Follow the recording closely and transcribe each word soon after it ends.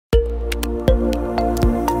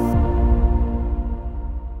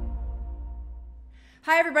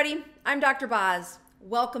everybody, I'm Dr. Boz.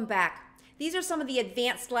 Welcome back. These are some of the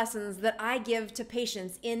advanced lessons that I give to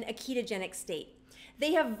patients in a ketogenic state.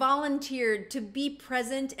 They have volunteered to be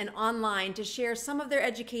present and online to share some of their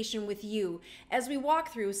education with you as we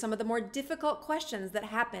walk through some of the more difficult questions that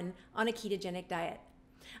happen on a ketogenic diet.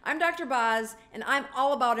 I'm Dr. Boz, and I'm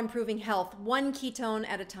all about improving health one ketone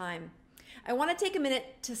at a time. I want to take a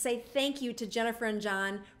minute to say thank you to Jennifer and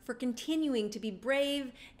John for continuing to be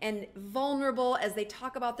brave and vulnerable as they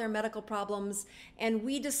talk about their medical problems, and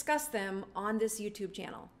we discuss them on this YouTube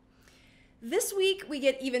channel. This week, we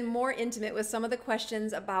get even more intimate with some of the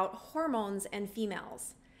questions about hormones and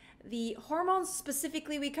females. The hormones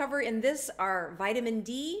specifically we cover in this are vitamin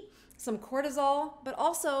D, some cortisol, but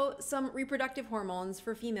also some reproductive hormones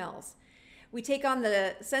for females. We take on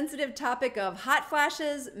the sensitive topic of hot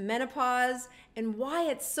flashes, menopause, and why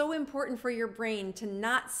it's so important for your brain to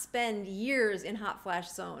not spend years in hot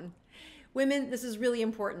flash zone. Women, this is really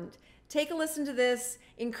important. Take a listen to this,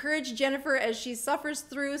 encourage Jennifer as she suffers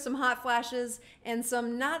through some hot flashes and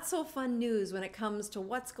some not so fun news when it comes to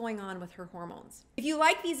what's going on with her hormones. If you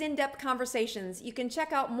like these in-depth conversations, you can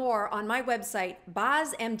check out more on my website,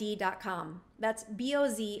 bozmd.com. That's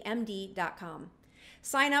bozmd.com.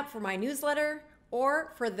 Sign up for my newsletter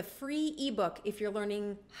or for the free ebook if you're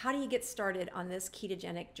learning how do you get started on this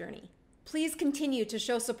ketogenic journey. Please continue to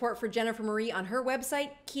show support for Jennifer Marie on her website,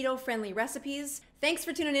 Keto Friendly Recipes. Thanks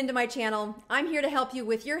for tuning into my channel. I'm here to help you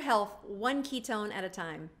with your health one ketone at a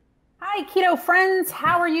time. Hi, keto friends.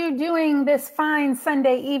 How are you doing this fine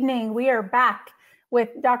Sunday evening? We are back with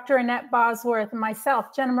Dr. Annette Bosworth and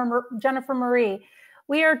myself, Jennifer Marie.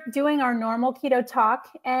 We are doing our normal keto talk,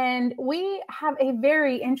 and we have a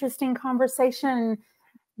very interesting conversation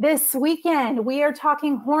this weekend. We are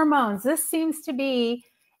talking hormones. This seems to be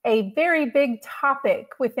a very big topic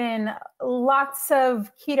within lots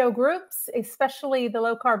of keto groups, especially the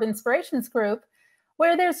low carb inspirations group,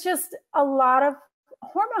 where there's just a lot of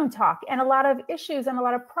hormone talk and a lot of issues and a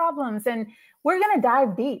lot of problems. And we're going to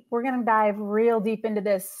dive deep. We're going to dive real deep into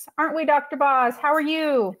this. Aren't we, Dr. Boz? How are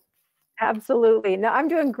you? Absolutely. No, I'm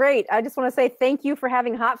doing great. I just want to say thank you for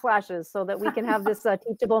having hot flashes so that we can have this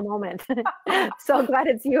teachable moment. So glad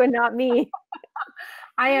it's you and not me.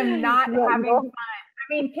 I am not having fun.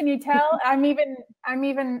 I mean, can you tell? I'm even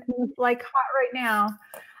like hot right now.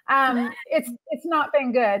 It's not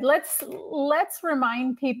been good. Let's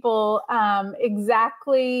remind people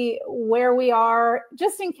exactly where we are,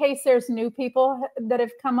 just in case there's new people that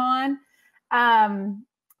have come on.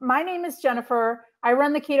 My name is Jennifer. I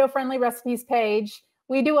run the Keto Friendly Recipes page.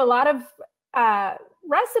 We do a lot of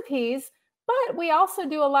recipes, but we also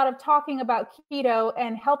do a lot of talking about keto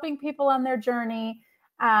and helping people on their journey.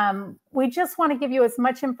 We just want to give you as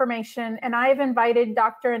much information. And I've invited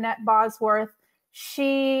Dr. Annette Bosworth.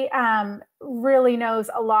 She really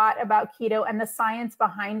knows a lot about keto and the science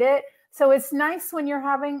behind it. So it's nice when you're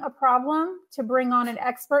having a problem to bring on an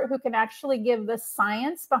expert who can actually give the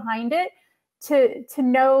science behind it to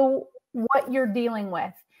know what you're dealing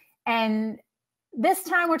with. And this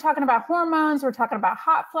time we're talking about hormones, we're talking about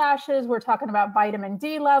hot flashes, we're talking about vitamin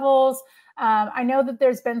D levels. I know that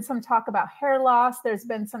there's been some talk about hair loss. There's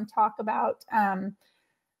been some talk about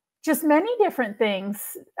just many different things.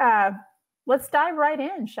 Let's dive right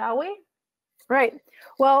in, shall we? Right.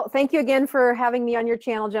 Well, thank you again for having me on your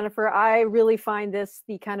channel, Jennifer. I really find this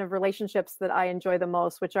the kind of relationships that I enjoy the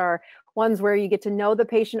most, which are ones where you get to know the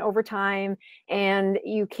patient over time, and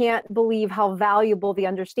you can't believe how valuable the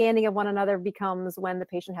understanding of one another becomes when the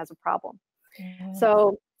patient has a problem. Mm-hmm.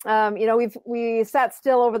 So, we sat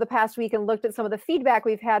still over the past week and looked at some of the feedback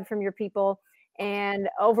we've had from your people, and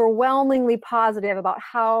overwhelmingly positive about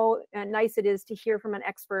how nice it is to hear from an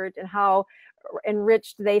expert and how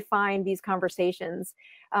enriched they find these conversations.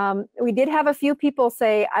 We did have a few people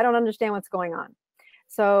say, I don't understand what's going on.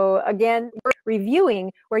 So again, we're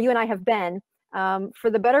reviewing where you and I have been for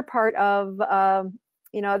the better part of,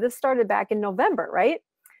 this started back in November, right?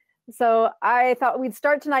 So I thought we'd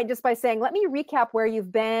start tonight just by saying, let me recap where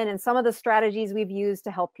you've been and some of the strategies we've used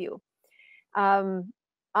to help you.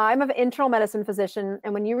 I'm an internal medicine physician,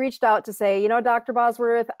 and when you reached out to say, Dr.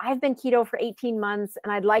 Bosworth, I've been keto for 18 months,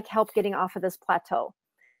 and I'd like help getting off of this plateau.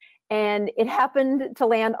 And it happened to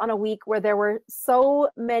land on a week where there were so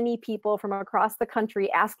many people from across the country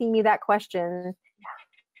asking me that question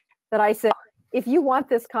that I said, if you want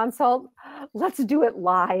this consult, let's do it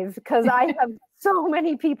live, because I have so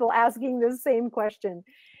many people asking this same question.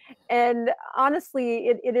 And honestly,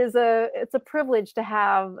 it's a privilege to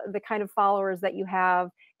have the kind of followers that you have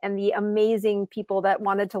and the amazing people that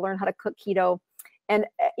wanted to learn how to cook keto And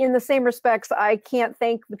in the same respects, I can't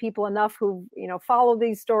thank the people enough who, follow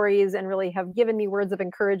these stories and really have given me words of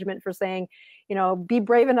encouragement for saying, be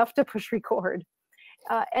brave enough to push record.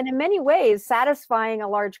 And in many ways, satisfying a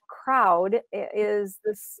large crowd is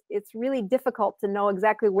this, it's really difficult to know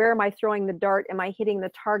exactly where am I throwing the dart? Am I hitting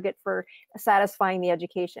the target for satisfying the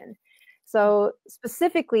education? So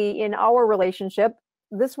specifically in our relationship,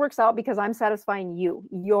 this works out because I'm satisfying you.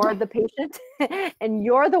 You're the patient and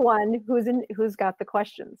you're the one who's got the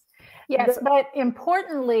questions. Yes, but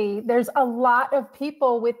importantly, there's a lot of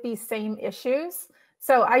people with these same issues.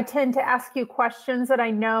 So I tend to ask you questions that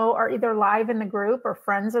I know are either live in the group or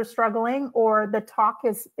friends are struggling, or the talk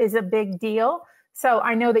is a big deal. So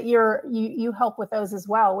I know that you help with those as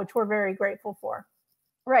well, which we're very grateful for.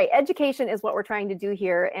 Right. Education is what we're trying to do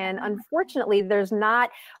here. And unfortunately, there's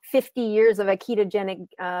not 50 years of a ketogenic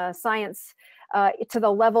science to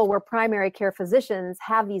the level where primary care physicians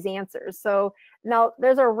have these answers. So now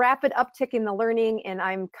there's a rapid uptick in the learning, and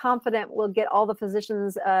I'm confident we'll get all the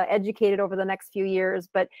physicians educated over the next few years.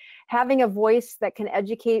 But having a voice that can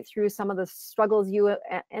educate through some of the struggles you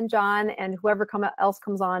and John and whoever else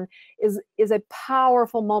comes on is a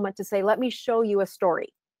powerful moment to say, let me show you a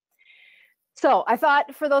story. So I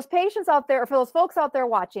thought for those patients out there, or for those folks out there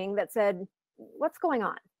watching that said, what's going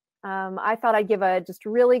on? I thought I'd give a just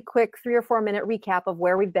really quick 3 or 4 minute recap of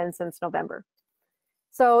where we've been since November.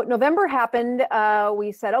 So November happened.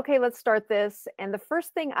 We said, okay, let's start this. And the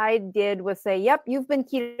first thing I did was say, yep, you've been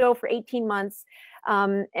keto for 18 months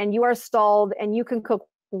and you are stalled and you can cook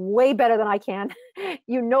way better than I can.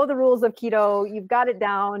 You know the rules of keto. You've got it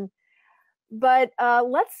down. But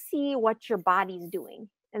let's see what your body's doing.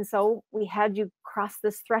 And so we had you cross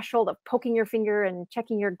this threshold of poking your finger and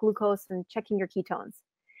checking your glucose and checking your ketones.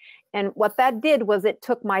 And what that did was it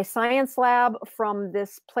took my science lab from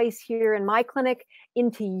this place here in my clinic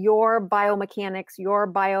into your biomechanics, your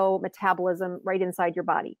biometabolism right inside your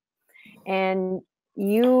body. And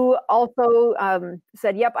you also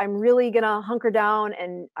said, yep, I'm really going to hunker down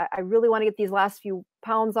and I really want to get these last few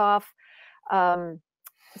pounds off.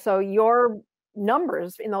 So your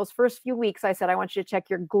numbers in those first few weeks, I said, I want you to check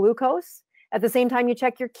your glucose. At the same time, you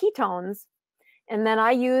check your ketones. And then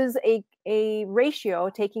I use a ratio,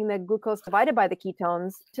 taking the glucose divided by the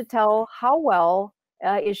ketones, to tell how well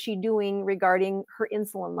is she doing regarding her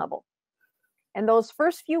insulin level. And those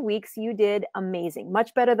first few weeks, you did amazing,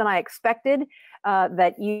 much better than I expected,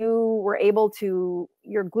 that you were able to,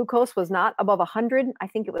 your glucose was not above 100. I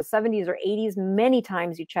think it was 70s or 80s many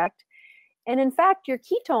times you checked. And in fact, your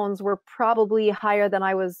ketones were probably higher than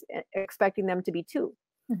I was expecting them to be too.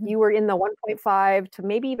 Mm-hmm. You were in the 1.5 to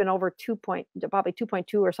maybe even over probably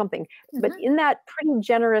 2.2 or something, mm-hmm. but in that pretty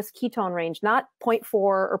generous ketone range, not 0.4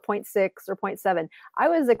 or 0.6 or 0.7. I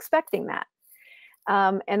was expecting that.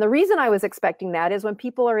 And the reason I was expecting that is when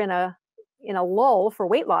people are in a lull for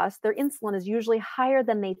weight loss, their insulin is usually higher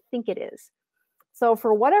than they think it is. So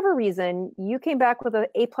for whatever reason, you came back with an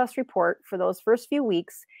A+ report for those first few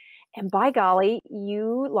weeks. And by golly,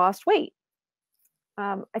 you lost weight.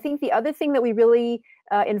 I think the other thing that we really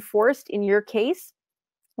enforced in your case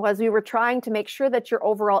was we were trying to make sure that your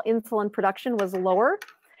overall insulin production was lower.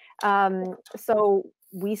 So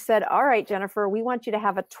we said, all right, Jennifer, we want you to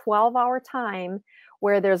have a 12-hour time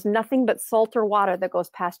where there's nothing but salt or water that goes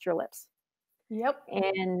past your lips. Yep.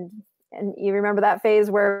 And you remember that phase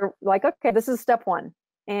where like, okay, this is step one.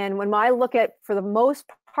 And when I look at, for the most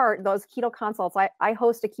part, those keto consults, I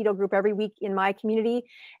host a keto group every week in my community.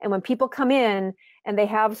 And when people come in and they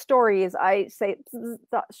have stories, I say,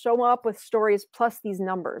 show them up with stories plus these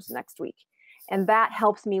numbers next week. And that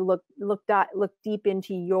helps me look deep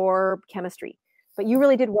into your chemistry. But you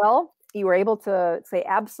really did well. You were able to say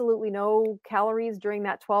absolutely no calories during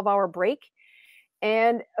that 12-hour break.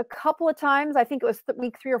 And a couple of times, I think it was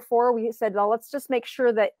week 3 or 4, we said, well, let's just make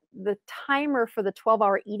sure that the timer for the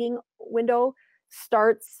 12-hour eating window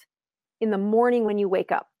starts in the morning when you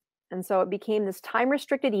wake up. And so it became this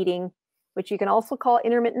time-restricted eating, which you can also call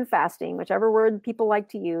intermittent fasting, whichever word people like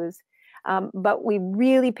to use. But we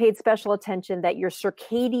really paid special attention that your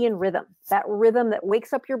circadian rhythm, that rhythm that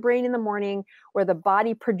wakes up your brain in the morning, where the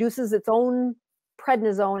body produces its own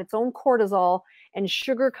prednisone, its own cortisol, and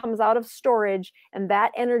sugar comes out of storage, and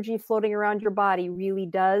that energy floating around your body really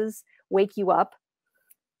does wake you up.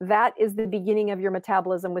 That is the beginning of your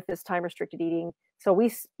metabolism with this time-restricted eating. So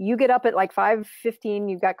you get up at like 5:15,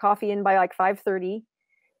 you've got coffee in by like 5:30.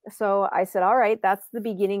 So I said, all right, that's the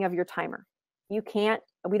beginning of your timer.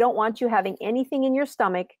 We don't want you having anything in your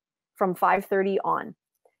stomach from 5:30 on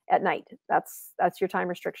at night. That's your time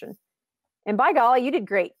restriction. And by golly, you did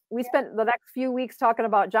great. We spent the next few weeks talking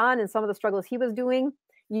about John and some of the struggles he was doing.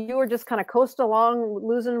 you were just kind of coasting along,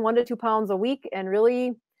 losing 1 to 2 pounds a week, and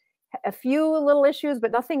really a few little issues,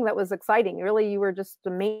 but nothing that was exciting. Really, you were just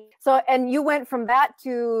amazing. So, and you went from that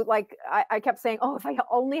to like, I kept saying, oh, if I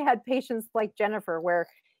only had patients like Jennifer, where,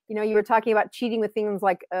 you know, you were talking about cheating with things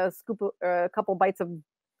like a couple bites of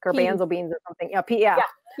garbanzo beans or something.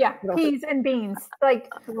 Yeah, peas and beans. Like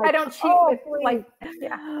I don't cheat with like,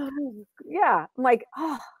 yeah. I'm like,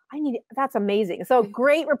 oh, that's amazing. So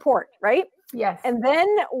great report, right? Yes. And then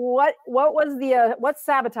what was what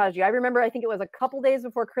sabotaged you? I remember, I think it was a couple days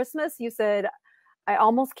before Christmas, you said, I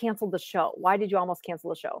almost canceled the show. Why did you almost cancel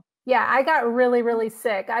the show? Yeah, I got really, really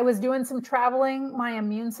sick. I was doing some traveling. My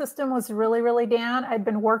immune system was really, really down. I'd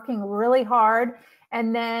been working really hard.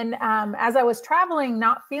 And then as I was traveling,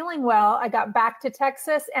 not feeling well, I got back to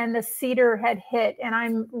Texas and the cedar had hit. And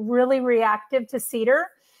I'm really reactive to cedar.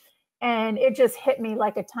 And it just hit me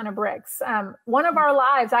like a ton of bricks. One of our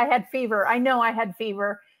lives, I had fever. I know I had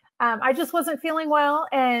fever. I just wasn't feeling well.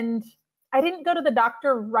 And I didn't go to the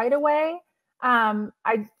doctor right away.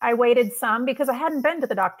 I waited some because I hadn't been to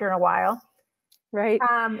the doctor in a while. Right.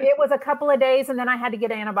 It was a couple of days and then I had to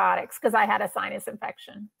get antibiotics because I had a sinus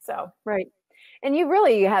infection. So. Right. And you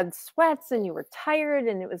had sweats and you were tired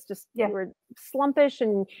and it was just, you were slumpish,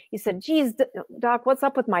 and you said, geez, doc, what's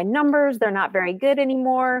up with my numbers? They're not very good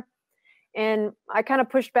anymore. And I kind of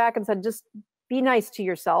pushed back and said, just be nice to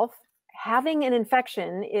yourself. Having an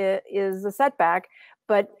infection is a setback,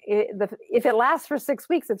 but if it lasts for 6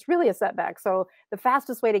 weeks, it's really a setback. So the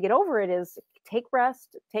fastest way to get over it is take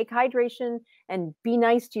rest, take hydration, and be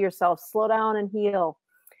nice to yourself. Slow down and heal.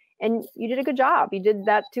 And you did a good job. You did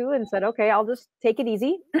that too, and said, okay, I'll just take it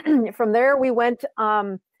easy. From there, we went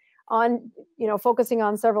on, focusing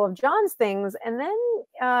on several of John's things. And then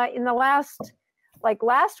in the last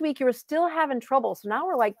week, you were still having trouble. So now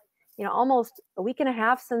we're like, almost a week and a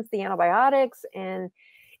half since the antibiotics. And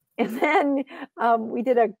then we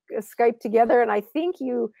did a Skype together. And I think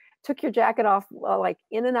you took your jacket off like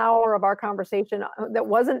in an hour of our conversation that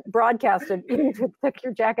wasn't broadcasted. You took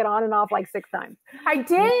your jacket on and off like 6 times. I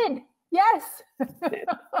did. Yes.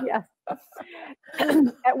 Yes.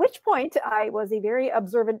 At which point I was a very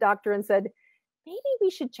observant doctor and said, maybe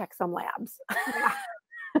we should check some labs. Yeah.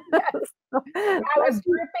 Yes. I was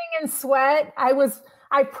dripping in sweat.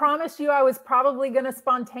 I promised you I was probably going to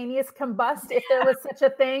spontaneous combust if there was such a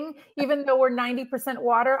thing. Even though we're 90%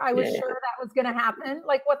 water, I was sure that was going to happen.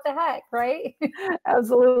 Like, what the heck, right?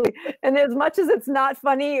 Absolutely. And as much as it's not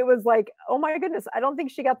funny, it was like, oh my goodness, I don't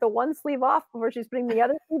think she got the one sleeve off before she's putting the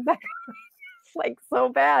other sleeve back. It's like so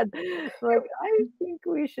bad. Like, I think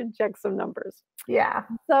we should check some numbers. Yeah.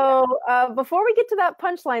 So before we get to that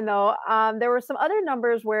punchline, though, there were some other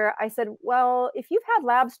numbers where I said, well, if you've had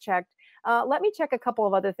labs checked, let me check a couple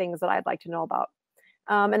of other things that I'd like to know about.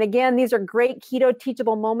 And again, these are great keto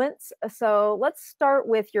teachable moments. So let's start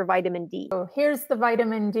with your vitamin D. So here's the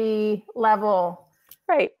vitamin D level.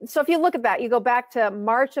 Right. So if you look at that, you go back to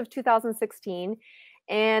March of 2016.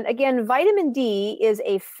 And again, vitamin D is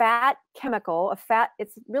a fat chemical.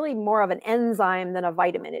 It's really more of an enzyme than a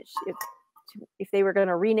vitamin. If they were going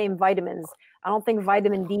to rename vitamins, I don't think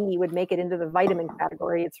vitamin D would make it into the vitamin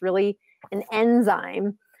category. It's really an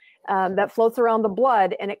enzyme that floats around the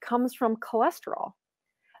blood, and it comes from cholesterol.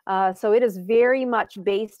 So it is very much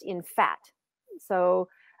based in fat. So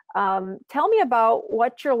tell me about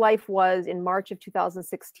what your life was in March of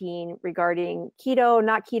 2016 regarding keto,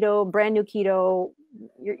 not keto, brand new keto.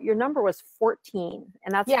 Your number was 14,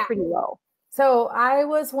 and that's pretty low. So I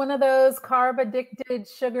was one of those carb addicted,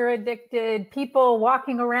 sugar addicted people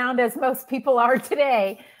walking around as most people are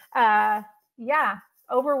today.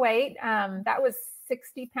 Overweight. That was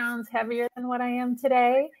 60 pounds heavier than what I am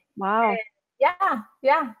today. Wow. And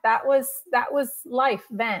that was life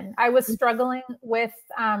then. I was struggling with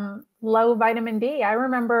low vitamin D. I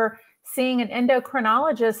remember seeing an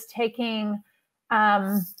endocrinologist taking,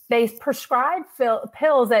 they prescribed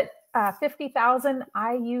pills at 50,000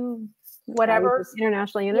 IU, whatever.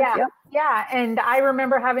 International units. Yeah. And I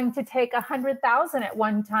remember having to take 100,000 at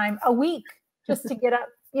one time a week just to get up,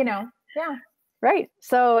 Right.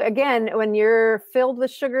 So again, when you're filled with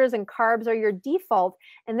sugars and carbs are your default,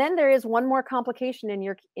 and then there is one more complication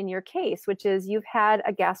in your case, which is you've had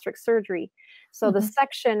a gastric surgery. So the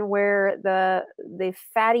section where the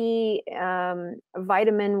fatty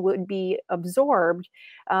vitamin would be absorbed,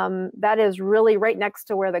 that is really right next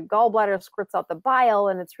to where the gallbladder squirts out the bile,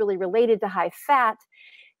 and it's really related to high fat.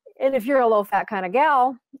 And if you're a low fat kind of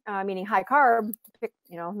gal, meaning high carb,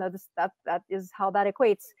 that is how that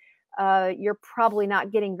equates. You're probably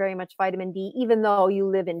not getting very much vitamin D, even though you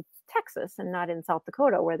live in Texas and not in South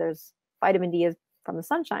Dakota, where there's vitamin D is from the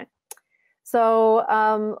sunshine. So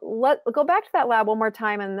let's go back to that lab one more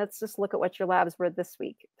time, and let's just look at what your labs were this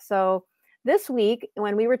week. So this week,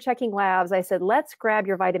 when we were checking labs, I said, let's grab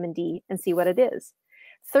your vitamin D and see what it is.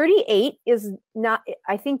 38 is not,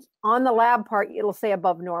 I think on the lab part, it'll say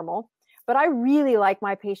above normal, but I really like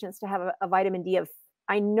my patients to have a vitamin D of,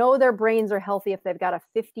 I know their brains are healthy if they've got a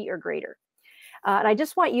 50 or greater. And I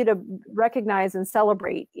just want you to recognize and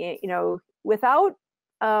celebrate, without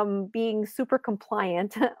being super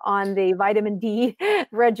compliant on the vitamin D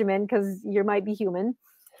regimen, because you might be human.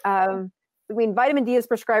 I mean, vitamin D is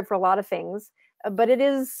prescribed for a lot of things, but it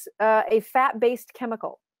is a fat-based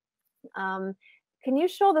chemical. Can you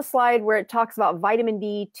show the slide where it talks about vitamin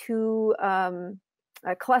D2,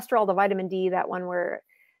 cholesterol to vitamin D, that one where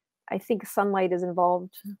I think sunlight is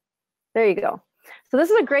involved? There you go. So this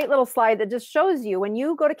is a great little slide that just shows you when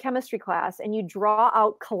you go to chemistry class and you draw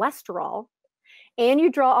out cholesterol and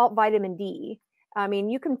you draw out vitamin D, I mean,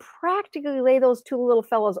 you can practically lay those two little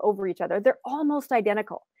fellows over each other. They're almost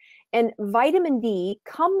identical. And vitamin D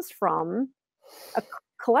comes from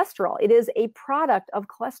cholesterol. It is a product of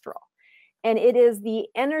cholesterol. And it is the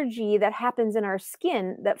energy that happens in our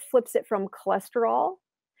skin that flips it from cholesterol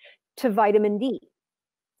to vitamin D.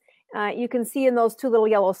 You can see in those two little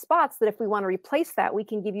yellow spots that if we want to replace that, we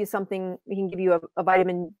can give you something, we can give you a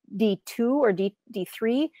vitamin D2 or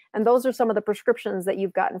D3. And those are some of the prescriptions that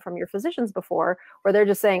you've gotten from your physicians before, where they're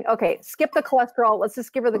just saying, okay, skip the cholesterol. Let's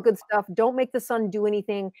just give her the good stuff. Don't make the sun do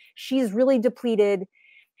anything. She's really depleted.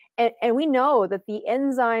 And we know that the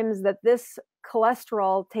enzymes that this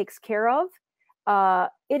cholesterol takes care of,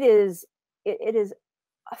 it is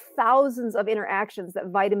thousands of interactions that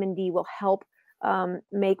vitamin D will help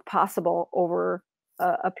make possible over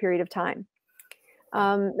a period of time.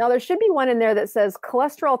 Now there should be one in there that says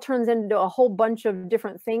cholesterol turns into a whole bunch of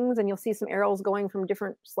different things, and you'll see some arrows going from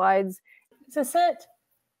different slides. Is this it?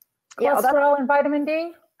 Cholesterol and vitamin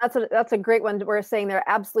D? That's a great one. We're saying they're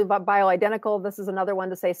absolutely bioidentical. This is another one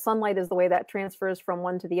to say sunlight is the way that transfers from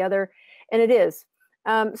one to the other. And it is.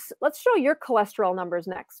 So let's show your cholesterol numbers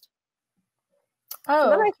next. Oh, so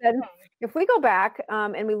then I said, if we go back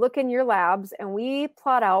and we look in your labs and we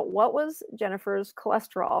plot out what was Jennifer's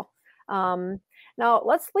cholesterol. Now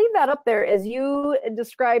let's leave that up there as you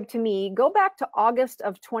described to me. Go back to August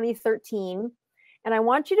of 2013. And I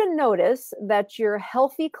want you to notice that your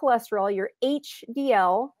healthy cholesterol, your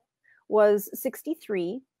HDL, was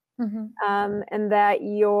 63. Mm-hmm. And that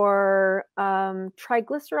your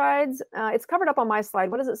triglycerides, it's covered up on my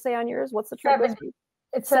slide. What does it say on yours? What's the triglyceride?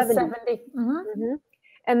 It says 70. Mm-hmm. Mm-hmm.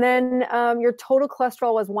 And then your total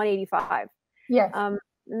cholesterol was 185. Yes. And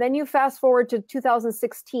then you fast forward to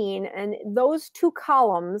 2016, and those two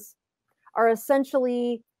columns are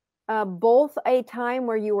essentially both a time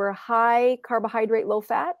where you were high carbohydrate, low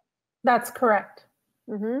fat. That's correct.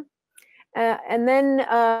 Mm-hmm. And then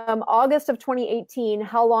August of 2018,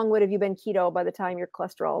 how long would have you been keto by the time your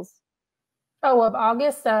cholesterol's? Oh, of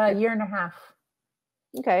August, a year and a half.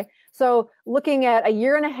 Okay. So looking at a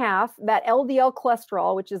year and a half, that LDL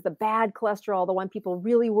cholesterol, which is the bad cholesterol, the one people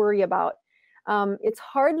really worry about, it's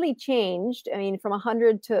hardly changed. I mean, from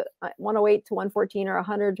 100 to 108 to 114 or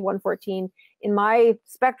 100 to 114. In my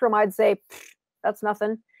spectrum, I'd say that's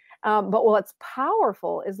nothing. But what's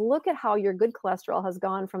powerful is look at how your good cholesterol has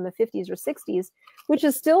gone from the 50s or 60s, which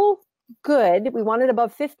is still good. We want it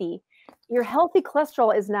above 50. Your healthy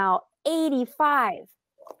cholesterol is now 85.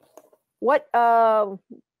 What do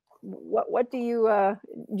you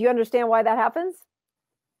understand why that happens?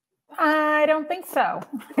 I don't think so.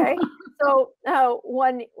 Okay. So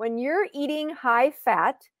when you're eating high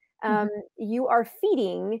fat, you are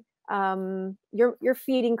feeding you're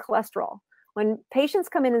feeding cholesterol. When patients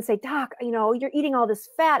come in and say, "Doc, you're eating all this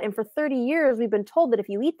fat, and for 30 years we've been told that if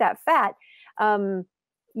you eat that fat,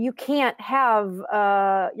 you can't have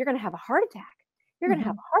you're going to have a heart attack. You're going to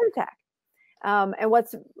have a heart attack." And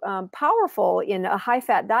what's powerful in a high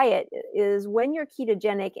fat diet is when you're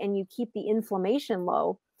ketogenic and you keep the inflammation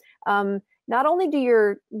low, not only do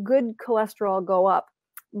your good cholesterol go up,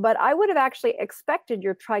 but I would have actually expected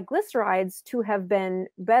your triglycerides to have been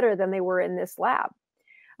better than they were in this lab.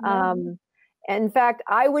 In fact,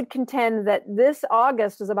 I would contend that this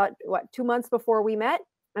August is about 2 months before we met.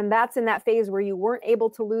 And that's in that phase where you weren't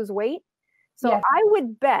able to lose weight. So yes. I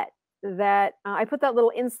would bet that I put that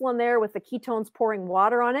little insulin there with the ketones pouring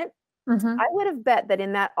water on it. Mm-hmm. I would have bet that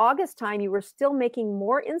in that August time, you were still making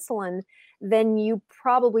more insulin than you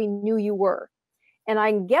probably knew you were. And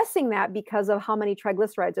I'm guessing that because of how many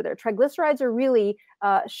triglycerides are there. Triglycerides are really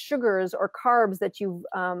sugars or carbs that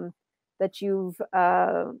you've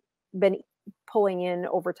been pulling in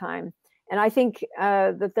over time. And I think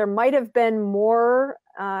that there might have been more,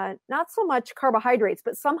 not so much carbohydrates,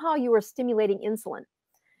 but somehow you were stimulating insulin.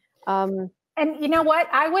 And you know what?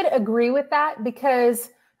 I would agree with that because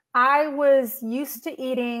I was used to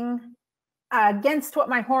eating against what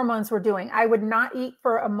my hormones were doing. I would not eat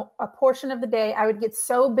for a portion of the day. I would get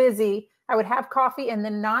so busy. I would have coffee and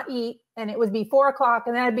then not eat. And it would be 4 o'clock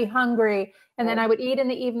and then I'd be hungry. And then I would eat in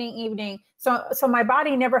the evening. So my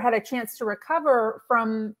body never had a chance to recover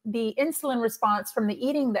from the insulin response from the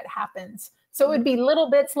eating that happens. So it would be little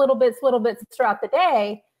bits throughout the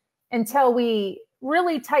day until we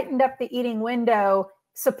really tightened up the eating window,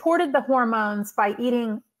 supported the hormones by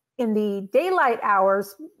eating in the daylight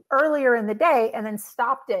hours earlier in the day, and then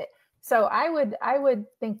stopped it. So I would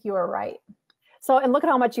think you are right. So, and look at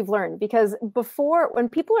how much you've learned, because before, when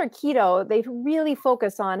people are keto, they really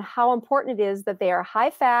focus on how important it is that they are high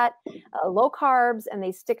fat, low carbs, and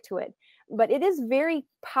they stick to it. But it is very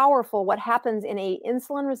powerful what happens in a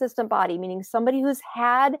insulin resistant body, meaning somebody who's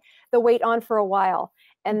had the weight on for a while,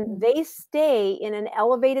 and they stay in an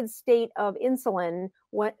elevated state of insulin.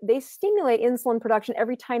 When they stimulate insulin production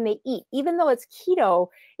every time they eat, even though it's keto,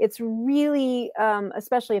 it's really,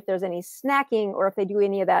 especially if there's any snacking or if they do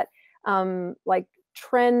any of that, like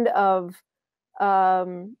trend of,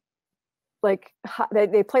 like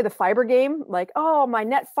they play the fiber game, like, oh, my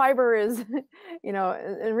net fiber is, you know,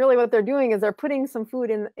 and really what they're doing is they're putting some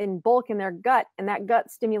food in bulk in their gut, and that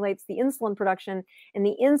gut stimulates the insulin production, and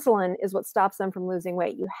the insulin is what stops them from losing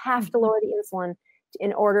weight. You have to lower the insulin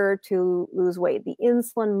in order to lose weight. The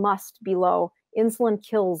insulin must be low. Insulin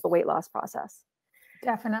kills the weight loss process.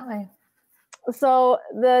 Definitely. So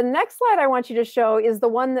the next slide I want you to show is the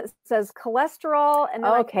one that says cholesterol. And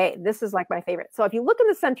okay, this is like my favorite. So if you look in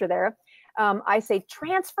the center there, I say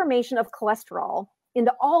transformation of cholesterol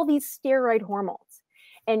into all these steroid hormones.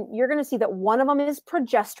 And you're going to see that one of them is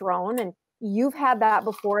progesterone, and you've had that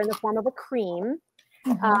before in the form of a cream.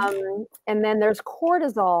 And then there's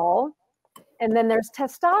cortisol, and then there's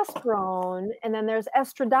testosterone, and then there's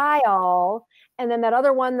estradiol, and then that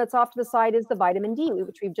other one that's off to the side is the vitamin D,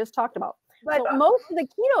 which we've just talked about. But most of the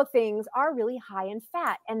keto things are really high in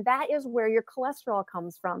fat, and that is where your cholesterol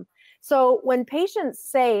comes from. So when patients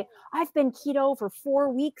say, I've been keto for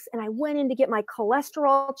 4 weeks and I went in to get my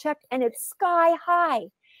cholesterol checked and it's sky high.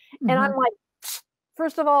 And I'm like,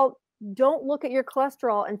 first of all, don't look at your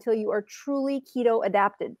cholesterol until you are truly keto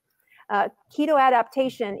adapted. Keto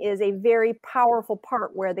adaptation is a very powerful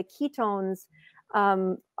part where the ketones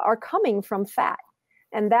are coming from fat.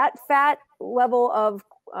 And that fat level of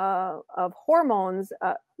hormones,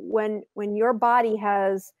 when your body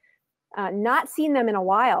has not seen them in a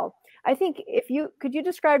while. I think could you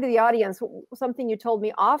describe to the audience something you told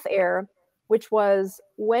me off air, which was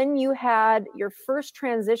when you had your first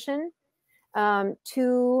transition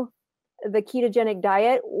to the ketogenic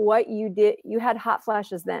diet, what you did, you had hot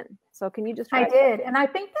flashes then. So can you just? I did. And I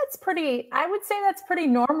think I would say that's pretty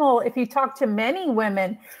normal if you talk to many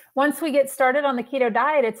women. Once we get started on the keto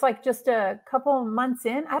diet, it's like just a couple months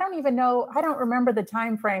in. I don't remember the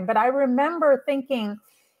time frame, but I remember thinking,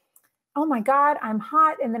 oh my God, I'm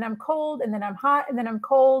hot and then I'm cold and then I'm hot and then I'm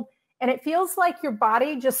cold. And it feels like your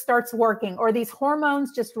body just starts working, or these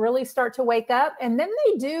hormones just really start to wake up, and then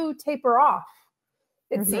they do taper off,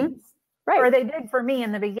 it seems. Right. Or they did for me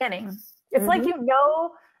in the beginning. It's like,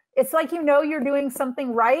 it's like, you're doing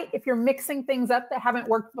something right if you're mixing things up that haven't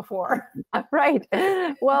worked before. Right.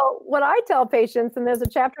 Well, what I tell patients, and there's a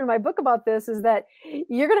chapter in my book about this, is that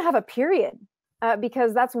you're going to have a period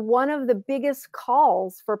because that's one of the biggest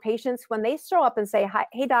calls for patients when they show up and say,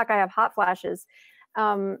 hey, doc, I have hot flashes.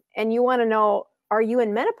 And you want to know, are you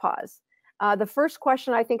in menopause? The first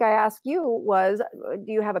question I think I asked you was,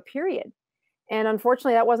 do you have a period? And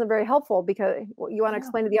unfortunately, that wasn't very helpful, because you want to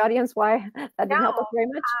explain to the audience why that didn't help us very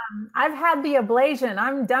much? I've had the ablation.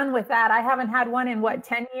 I'm done with that. I haven't had one in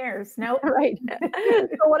 10 years? Nope. Right.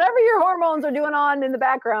 So whatever your hormones are doing on in the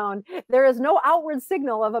background, there is no outward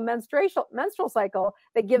signal of a menstrual cycle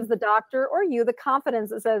that gives the doctor or you the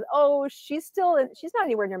confidence that says, oh, she's not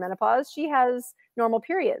anywhere near menopause. She has normal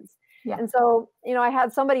periods. Yeah. And so, I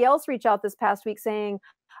had somebody else reach out this past week saying,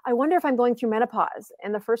 I wonder if I'm going through menopause.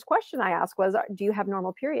 And the first question I asked was, do you have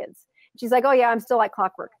normal periods? She's like, oh yeah, I'm still like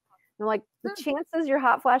clockwork. And I'm like, the chances your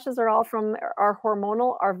hot flashes are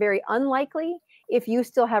hormonal are very unlikely if you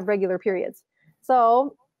still have regular periods.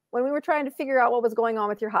 So when we were trying to figure out what was going on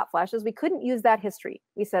with your hot flashes, we couldn't use that history.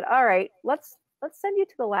 We said, all right, let's send you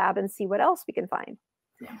to the lab and see what else we can find.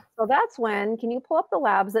 Yeah. So that's when, can you pull up the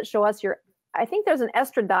labs that show us I think there's an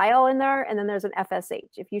estradiol in there, and then there's an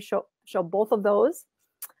FSH. If you show both of those,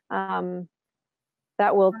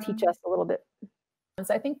 that will teach us a little bit.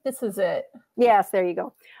 I think this is it. Yes, there you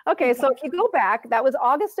go. Okay, so if you go back, that was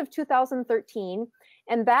August of 2013,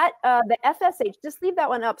 and that the FSH. Just leave that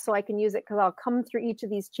one up so I can use it because I'll come through each of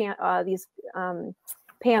these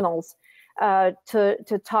panels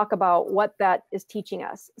to talk about what that is teaching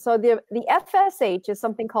us. So the FSH is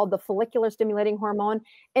something called the follicular stimulating hormone,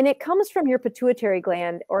 and it comes from your pituitary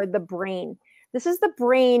gland or the brain. This is the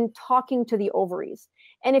brain talking to the ovaries.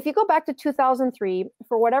 And if you go back to 2003,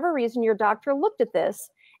 for whatever reason, your doctor looked at this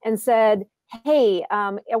and said, hey,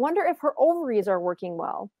 I wonder if her ovaries are working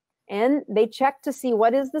well. And they checked to see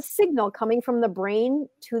what is the signal coming from the brain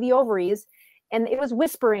to the ovaries. And it was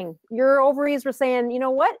whispering. Your ovaries were saying, you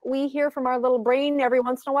know what? We hear from our little brain every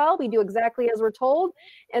once in a while. We do exactly as we're told.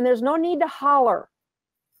 And there's no need to holler.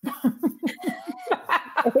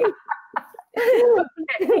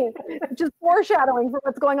 Just foreshadowing for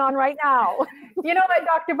what's going on right now. You know what,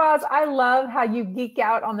 Dr. Boz, I love how you geek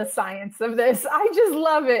out on the science of this. I just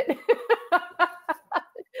love it.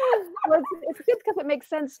 Well, it's good because it makes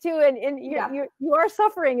sense too. And you are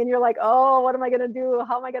suffering and you're like, oh, what am I going to do?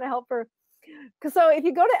 How am I going to help her? So if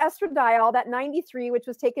you go to estradiol, that 93, which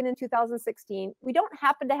was taken in 2016, we don't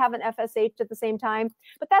happen to have an FSH at the same time,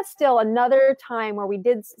 but that's still another time where we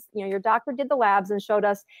did, your doctor did the labs and showed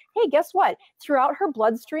us, hey, guess what? Throughout her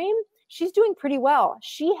bloodstream, she's doing pretty well.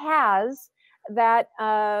 She has that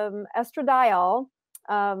estradiol,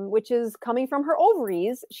 which is coming from her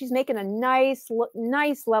ovaries. She's making a nice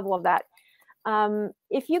level of that.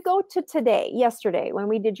 If you go to yesterday, when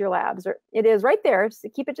we did your labs, or it is right there, so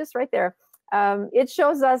keep it just right there. It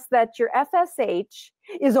shows us that your FSH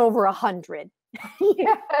is over 100.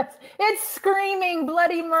 Yes, it's screaming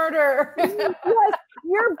bloody murder. Yes,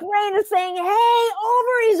 your brain is saying, hey,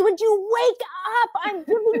 ovaries, would you wake up? I'm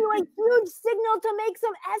giving you a huge signal to make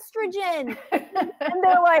some estrogen. And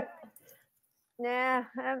they're like, nah,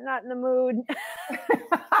 I'm not in the mood.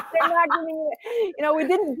 They're not giving me, we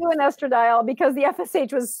didn't do an estradiol because the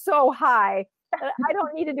FSH was so high. I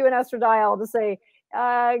don't need to do an estradiol to say,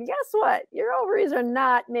 guess what? Your ovaries are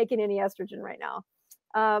not making any estrogen right now.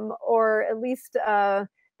 Or at least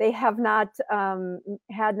they have not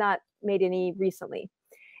had not made any recently.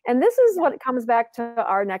 And this is what comes back to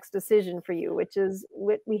our next decision for you, which is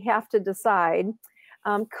we have to decide,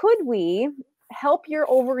 could we help your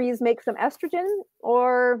ovaries make some estrogen?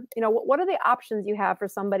 Or, what are the options you have for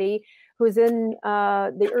somebody who's in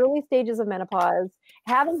the early stages of menopause,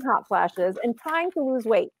 having hot flashes and trying to lose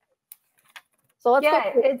weight? So let's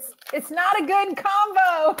it's not a good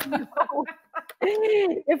combo.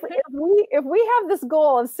 If we have this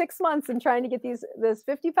goal of 6 months and trying to get this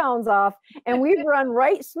 50 pounds off, and we run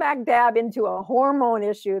right smack dab into a hormone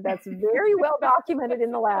issue that's very well documented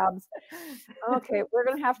in the labs, okay, we're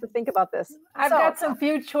going to have to think about this. I've got some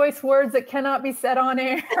few choice words that cannot be said on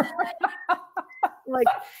air. Like,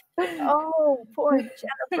 oh, poor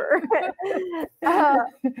Jennifer.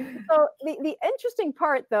 So the interesting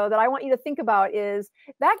part, though, that I want you to think about is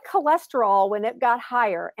that cholesterol, when it got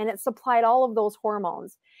higher and it supplied all of those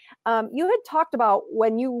hormones. You had talked about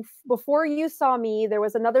before you saw me, there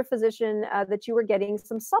was another physician that you were getting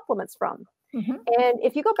some supplements from. Mm-hmm. And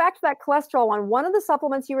if you go back to that cholesterol one of the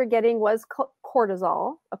supplements you were getting was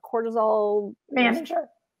cortisol, a cortisol manager.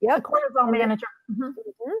 Yeah, cortisol manager. Mm-hmm.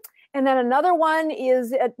 Mm-hmm. And then another one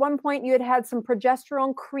is, at one point you had some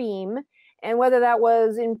progesterone cream, and whether that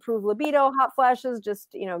was improved libido, hot flashes,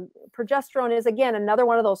 just, progesterone is, again, another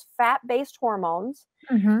one of those fat-based hormones.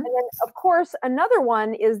 Mm-hmm. And then, of course, another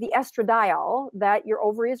one is the estradiol that your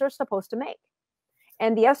ovaries are supposed to make.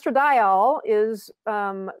 And the estradiol is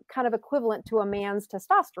kind of equivalent to a man's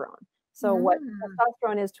testosterone. So what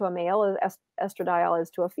testosterone is to a male, estradiol is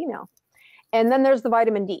to a female. And then there's the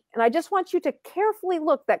vitamin D. And I just want you to carefully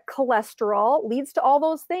look that cholesterol leads to all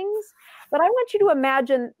those things. But I want you to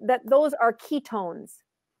imagine that those are ketones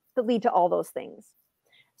that lead to all those things.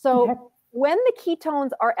 So when the ketones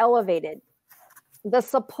are elevated, the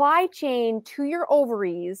supply chain to your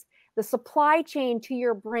ovaries, the supply chain to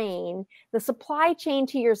your brain, the supply chain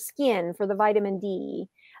to your skin for the vitamin D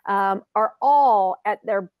are all at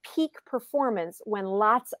their peak performance when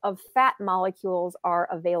lots of fat molecules are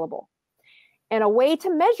available. And a way to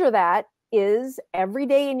measure that is every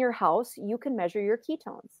day in your house, you can measure your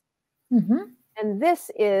ketones. Mm-hmm. And this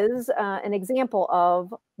is an example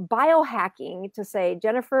of biohacking to say,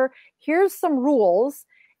 Jennifer, here's some rules,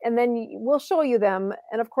 and then we'll show you them.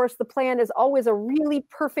 And of course, the plan is always a really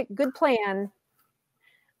perfect, good plan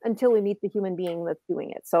until we meet the human being that's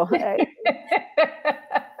doing it. So well,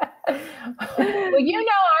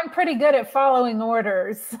 I'm pretty good at following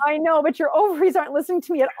orders. I know, but your ovaries aren't listening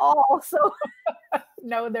to me at all. So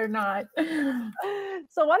No, they're not.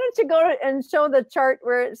 So why don't you go and show the chart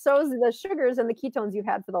where it shows the sugars and the ketones you've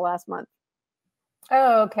had for the last month?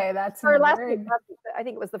 Oh, okay. That's Or last week. I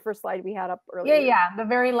think it was the first slide we had up earlier. Yeah, the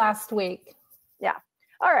very last week. Yeah.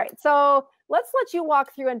 All right. So let's let you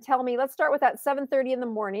walk through and tell me. Let's start with that 7:30 in the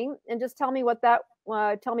morning and just tell me what that.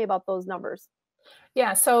 Tell me about those numbers.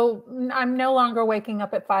 Yeah. So I'm no longer waking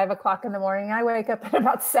up at 5 o'clock in the morning. I wake up at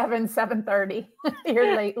about 7:30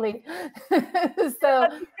 here lately. So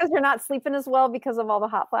because you're not sleeping as well because of all the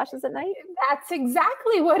hot flashes at night. That's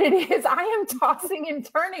exactly what it is. I am tossing and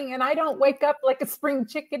turning, and I don't wake up like a spring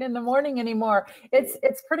chicken in the morning anymore.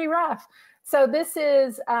 It's pretty rough. So this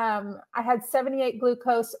is, I had 78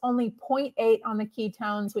 glucose, only 0.8 on the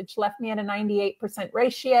ketones, which left me at a 98%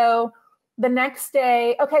 ratio. The next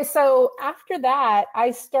day, okay, so after that, I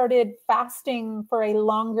started fasting for a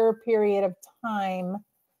longer period of time.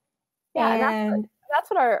 Yeah, and that's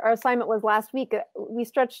what our assignment was last week. We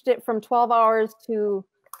stretched it from 12 hours to,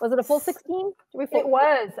 was it a full 16? It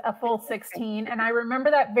was a full 16. And I remember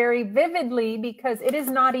that very vividly because it is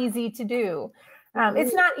not easy to do.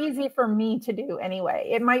 It's not easy for me to do anyway.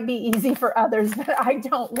 It might be easy for others, but I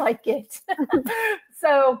don't like it.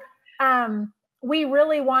 So we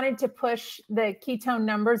really wanted to push the ketone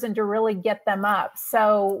numbers and to really get them up.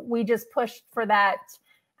 So we just pushed for that.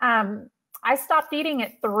 I stopped eating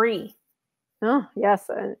at 3. Oh, yes.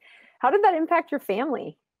 How did that impact your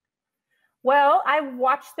family? Well, I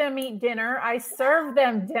watched them eat dinner. I served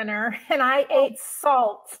them dinner, and I ate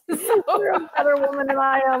salt. So you're a better woman than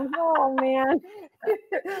I am. Oh man,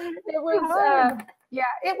 it was. Yeah,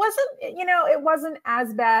 it wasn't. It wasn't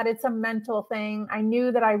as bad. It's a mental thing. I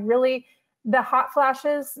knew that the hot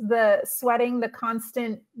flashes, the sweating,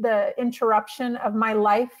 the interruption of my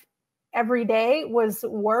life every day was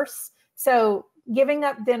worse. So giving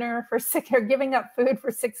up dinner giving up food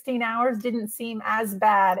for 16 hours didn't seem as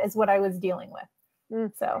bad as what I was dealing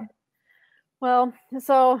with. So, well,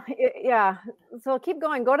 yeah. So keep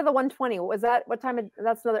going. Go to the 120. Was that what time?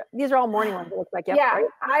 That's another. These are all morning ones. It looks like. Yep, yeah.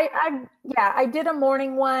 Right? I did a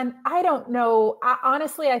morning one. I don't know.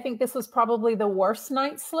 Honestly, I think this was probably the worst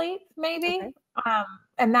night's sleep, maybe. Okay.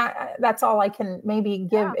 And that's all I can maybe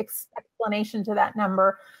give explanation to that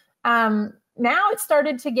number. Now it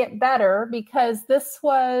started to get better because this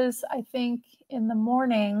was, I think, in the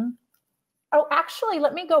morning. Oh, actually,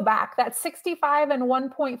 let me go back. That 65 and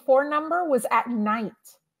 1.4 number was at night.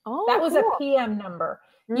 Oh, that was cool. A PM number.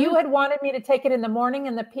 Mm-hmm. You had wanted me to take it in the morning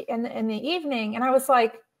and in the evening. And I was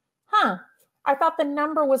like, I thought the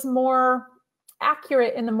number was more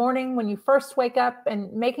accurate in the morning when you first wake up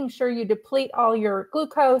and making sure you deplete all your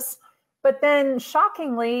glucose. But then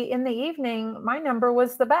shockingly, in the evening, my number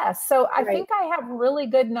was the best. So I think I have really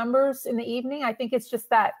good numbers in the evening. I think it's just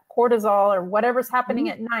that cortisol or whatever's happening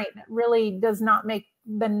at night that really does not make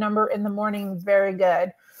the number in the morning very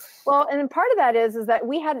good. Well, and part of that is that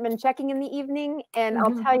we hadn't been checking in the evening. And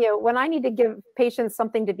I'll tell you, when I need to give patients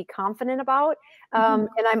something to be confident about, and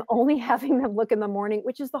I'm only having them look in the morning,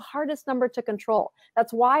 which is the hardest number to control.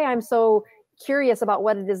 That's why I'm so curious about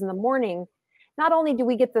what it is in the morning. Not only do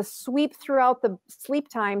we get the sweep throughout the sleep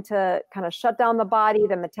time to kind of shut down the body,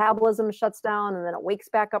 the metabolism shuts down and then it wakes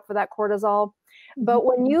back up for that cortisol. But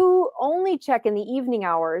when you only check in the evening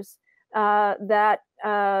hours,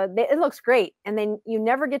 it looks great. And then you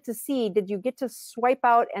never get to see, did you get to swipe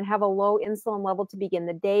out and have a low insulin level to begin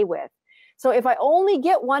the day with? So if I only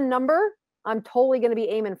get one number, I'm totally going to be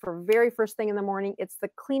aiming for very first thing in the morning. It's the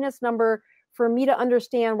cleanest number for me to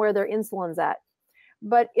understand where their insulin's at.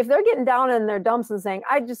 But if they're getting down in their dumps and saying,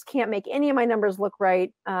 I just can't make any of my numbers look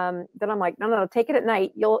right, then I'm like, no, take it at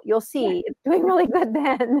night. You'll see it's doing really good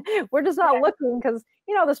then. We're just not looking because,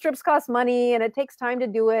 the strips cost money and it takes time to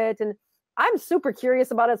do it. And I'm super curious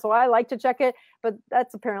about it, so I like to check it. But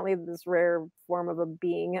that's apparently this rare form of a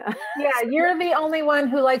being. Yeah, you're the only one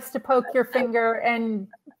who likes to poke your finger and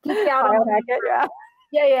geek out on it.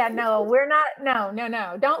 Yeah. No, we're not.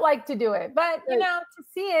 No. Don't like to do it. But, to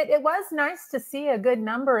see it was nice to see a good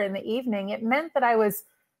number in the evening. It meant that I was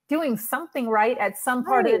doing something right at some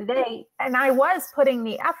part of the day. And I was putting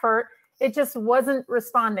the effort. It just wasn't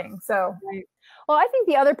responding. So. Right. Well, I think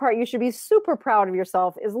the other part you should be super proud of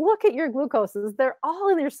yourself is look at your glucoses. They're all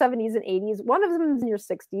in their 70s and 80s. One of them is in your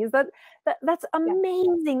 60s. That's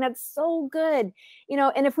amazing. Yeah. That's so good.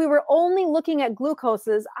 And if we were only looking at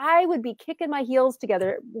glucoses, I would be kicking my heels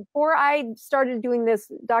together. Before I started doing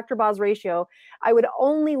this Dr. Boz ratio, I would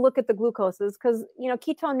only look at the glucoses because,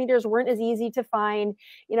 ketone meters weren't as easy to find.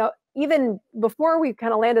 even before we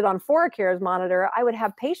kind of landed on FORACARE's monitor, I would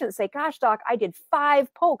have patients say, gosh, doc, I did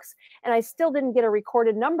 5 pokes and I still didn't get a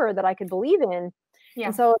recorded number that I could believe in. Yeah.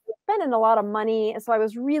 And so spending a lot of money. And so I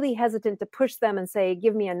was really hesitant to push them and say,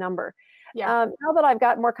 give me a number. Yeah. Now that I've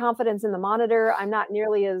got more confidence in the monitor, I'm not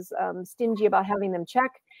nearly as stingy about having them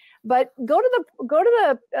check. But go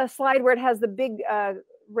to the slide where it has the big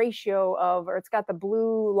ratio of, or it's got the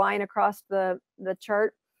blue line across the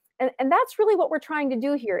chart. And that's really what we're trying to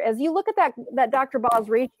do here. As you look at that Dr. Boz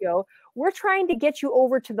ratio, we're trying to get you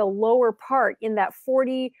over to the lower part in that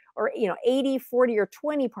 40 or 80, 40 or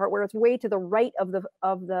 20 part where it's way to the right of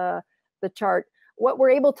the chart. What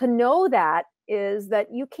we're able to know that is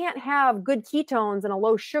that you can't have good ketones and a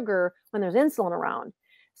low sugar when there's insulin around.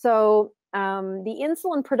 So the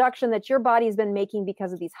insulin production that your body's been making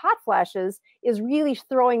because of these hot flashes is really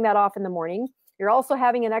throwing that off in the morning. You're also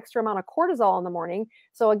having an extra amount of cortisol in the morning.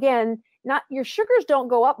 So again, your sugars don't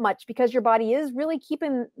go up much because your body is really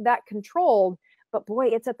keeping that controlled, but boy,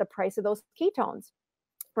 it's at the price of those ketones.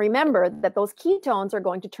 Remember that those ketones are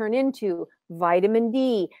going to turn into vitamin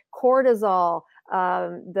D, cortisol,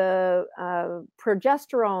 the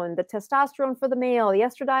progesterone, the testosterone for the male, the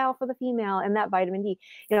estradiol for the female, and that vitamin D.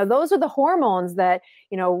 Those are the hormones that,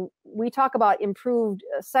 we talk about improved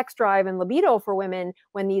sex drive and libido for women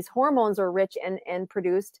when these hormones are rich and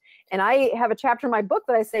produced. And I have a chapter in my book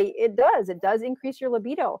that I say it does increase your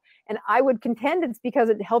libido. And I would contend it's because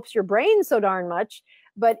it helps your brain so darn much.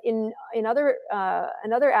 But in other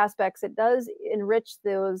aspects, it does enrich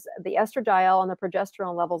the estradiol and the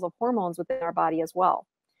progesterone levels of hormones within our body as well.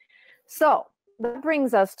 So that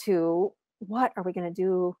brings us to, what are we going to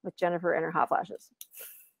do with Jennifer and her hot flashes?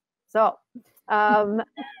 So I'm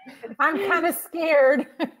kind of scared.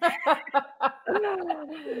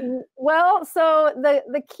 Well, so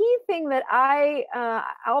the key thing that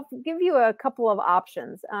I'll give you a couple of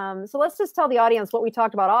options. So let's just tell the audience what we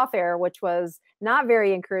talked about off air, which was not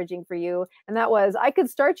very encouraging for you. And that was, I could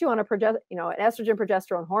start you on an estrogen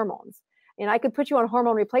progesterone hormones, and I could put you on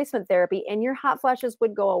hormone replacement therapy and your hot flashes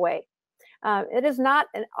would go away. It is not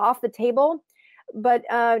off the table. But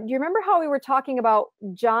do you remember how we were talking about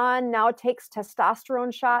John now takes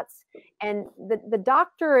testosterone shots, and the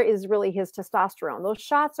doctor is really his testosterone. Those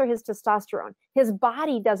shots are his testosterone. His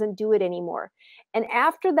body doesn't do it anymore. And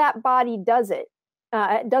after that body does it,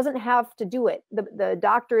 it doesn't have to do it. The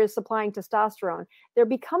doctor is supplying testosterone. There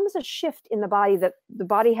becomes a shift in the body that the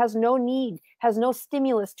body has no need, has no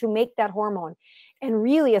stimulus to make that hormone. And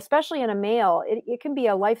really, especially in a male, it can be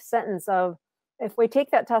a life sentence of, if we take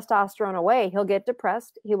that testosterone away, he'll get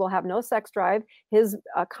depressed. He will have no sex drive. His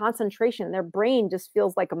concentration, their brain just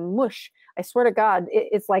feels like a mush. I swear to God,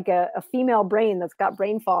 it's like a female brain that's got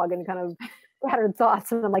brain fog and kind of scattered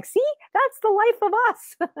thoughts. And I'm like, see, that's the life of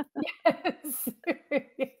us. Yes.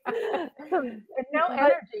 And no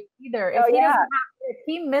energy either. If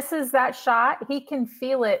he misses that shot, he can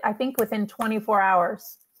feel it, I think, within 24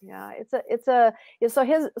 hours. Yeah, so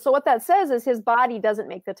what that says is his body doesn't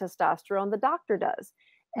make the testosterone, the doctor does.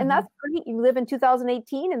 And that's great. You live in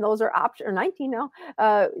 2018 and those are options, or 19 now.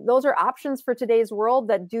 Those are options for today's world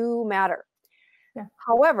that do matter. Yeah.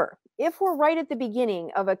 However, if we're right at the beginning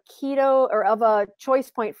of a keto or of a choice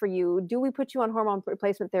point for you, do we put you on hormone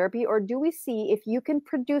replacement therapy, or do we see if you can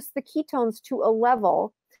produce the ketones to a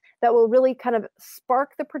level that will really kind of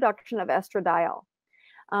spark the production of estradiol?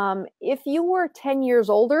 If you were 10 years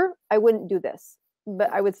older, I wouldn't do this, but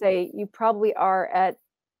I would say you probably are at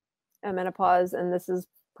a menopause, and this is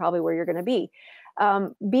probably where you're going to be.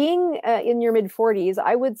 Being in your mid 40s,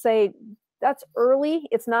 I would say that's early.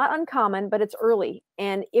 It's not uncommon, but it's early.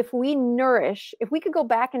 And if we could go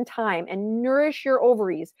back in time and nourish your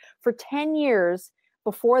ovaries for 10 years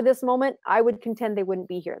before this moment, I would contend they wouldn't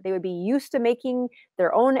be here. They would be used to making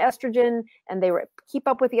their own estrogen, and they would keep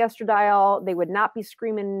up with the estradiol. They would not be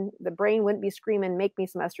screaming. The brain wouldn't be screaming, make me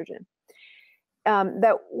some estrogen.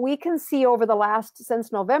 That we can see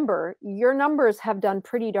since November, your numbers have done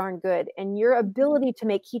pretty darn good. And your ability to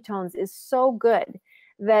make ketones is so good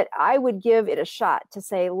that I would give it a shot to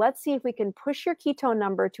say, let's see if we can push your ketone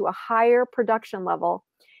number to a higher production level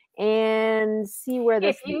and see where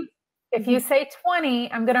this leads. If you say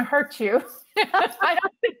 20, I'm going to hurt you. I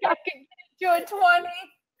don't think I can get you at 20.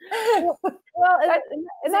 Well,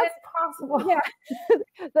 and that's possible. Yeah.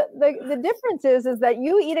 The difference is that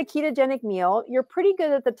you eat a ketogenic meal. You're pretty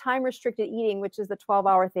good at the time restricted eating, which is the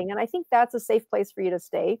 12-hour thing. And I think that's a safe place for you to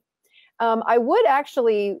stay. I would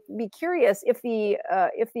actually be curious if the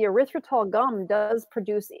erythritol gum does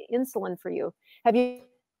produce insulin for you. Have you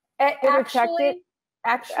ever checked it?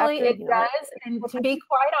 Actually, it does. And to be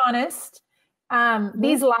quite honest,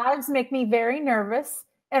 these lives make me very nervous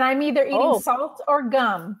and I'm either eating salt or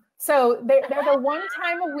gum. So they're the one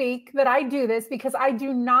time a week that I do this because I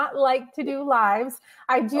do not like to do lives.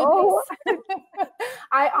 I do this.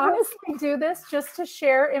 I honestly do this just to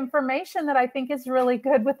share information that I think is really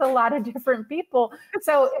good with a lot of different people.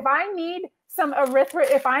 So if I need some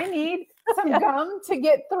if I need some gum to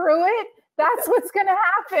get through it, that's what's going to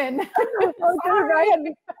happen.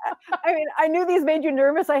 I mean, I knew these made you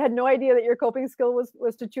nervous. I had no idea that your coping skill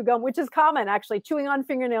was to chew gum, which is common, actually. Chewing on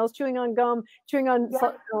fingernails, chewing on gum, chewing on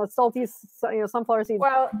salty, sunflower seeds.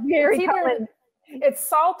 Well, very common. It's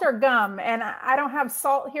salt or gum, and I don't have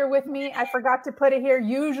salt here with me. I forgot to put it here.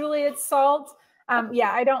 Usually it's salt.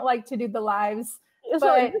 I don't like to do the lives.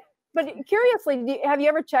 But curiously, have you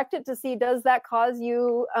ever checked it to see, does that cause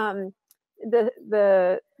you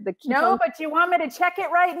the ketone? No, but you want me to check it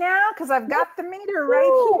right now? Because I've got the meter right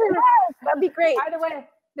here. Yes, that'd be great. By the way,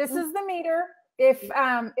 this is the meter. If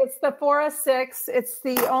it's the 406, it's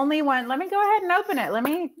the only one. Let me go ahead and open it.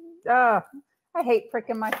 I hate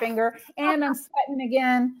pricking my finger, and I'm sweating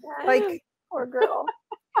again. Like, poor girl.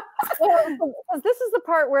 Well, this is the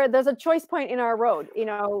part where there's a choice point in our road. You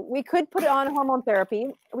know, we could put it on hormone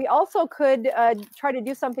therapy. We also could try to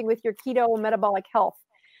do something with your keto metabolic health.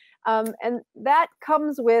 And that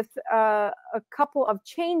comes with a couple of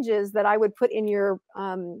changes that I would put in your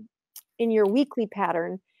weekly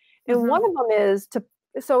pattern. And one of them is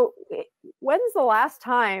when's the last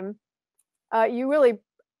time you really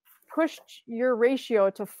pushed your ratio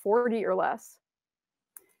to 40 or less?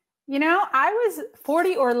 You know, I was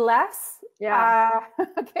 40 or less. Yeah.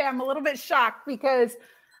 Okay, I'm a little bit shocked because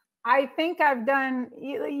I think I've done,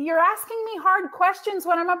 you're asking me hard questions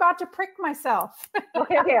when I'm about to prick myself.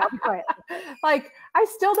 Okay, I'll be quiet. Like, I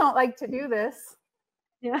still don't like to do this.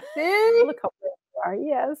 Yeah. See? Look how brave you are.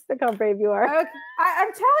 Yes, look how brave you are. Okay.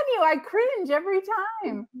 I'm telling you, I cringe every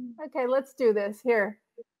time. Okay, let's do this. Here.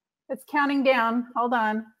 It's counting down. Hold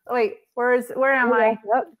on. Wait, where am I?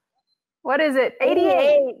 Yep. What is it?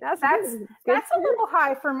 88. That's a little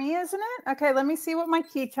high for me, isn't it? Okay, let me see what my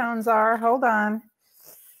ketones are. Hold on.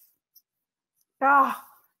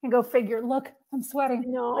 And go figure. Look, I'm sweating.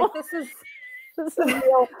 No, like, this is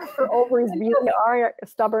real. Her ovaries really are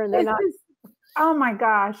stubborn. They're not. Oh my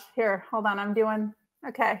gosh. Here, hold on. I'm doing.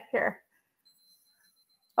 Okay, here.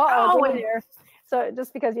 Here. So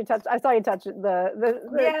just because you touched, I saw you touch the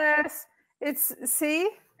yes. It's see.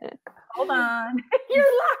 Hold on. You're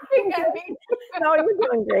laughing at me. No, you're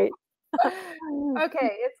doing great.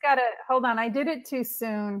 Okay, it's got to hold on. I did it too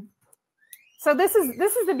soon. So this is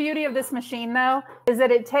the beauty of this machine, though, is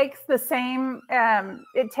that it takes the same.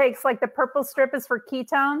 It takes like the purple strip is for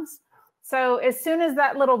ketones. So as soon as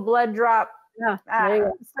that little blood drop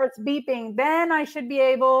starts beeping, then I should be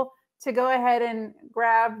able to go ahead and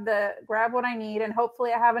grab what I need, and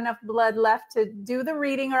hopefully I have enough blood left to do the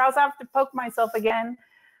reading, or else I have to poke myself again.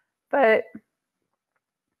 But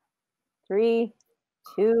 3,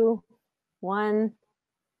 2, 1.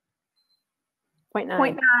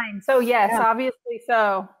 0.9. So yes, obviously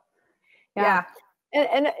so. Yeah.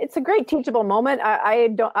 And it's a great teachable moment.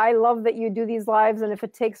 I love that you do these lives, and if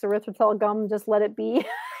it takes erythritol gum, just let it be.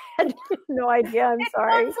 I have no idea. I'm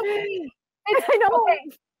sorry. I know.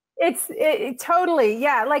 Okay. It totally,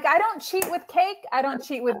 yeah. Like, I don't cheat with cake. I don't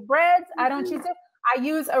cheat with breads. I don't cheat. I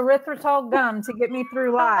use erythritol gum to get me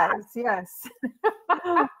through lives. Yes.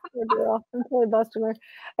 Oh, girl. I'm totally busting her.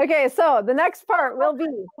 Okay, so the next part will be.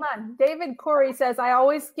 Hold on. David Corey says, I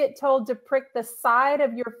always get told to prick the side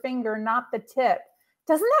of your finger, not the tip.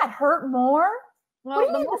 Doesn't that hurt more? Well,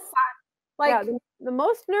 the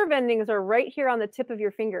most nerve endings are right here on the tip of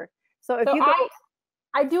your finger. So if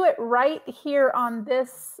I do it right here on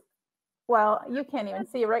this. Well, you can't even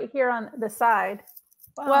see it right here on the side.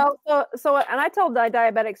 Wow. Well, so and I tell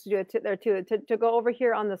diabetics to do it there too, to go over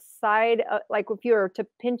here on the side, like if you were to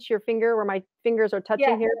pinch your finger where my fingers are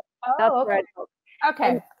touching here. That's okay. where I poke. Okay.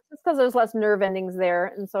 And just because there's less nerve endings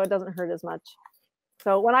there, and so it doesn't hurt as much.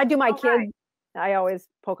 So when I do my kids, I always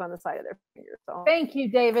poke on the side of their finger. So thank you,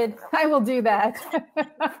 David. I will do that.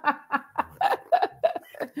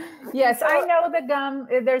 Yes, I know the gum.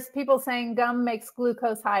 There's people saying gum makes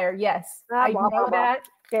glucose higher. Yes, I know that.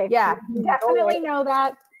 Okay. Yeah, definitely know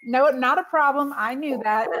that. No, not a problem. I knew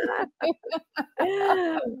that.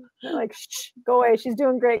 Like, shh, go away. She's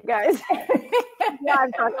doing great, guys. Yeah,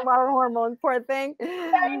 I'm talking about her hormones. Poor thing.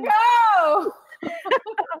 I know.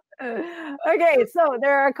 Okay, so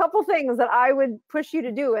there are a couple things that I would push you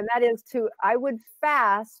to do, and that is I would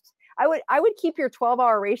fast. I would keep your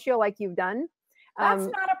 12-hour ratio like you've done. That's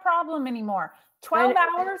not a problem anymore. 12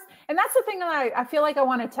 hours. And that's the thing that I feel like I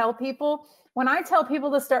want to tell people. When I tell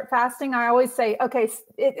people to start fasting, I always say, okay,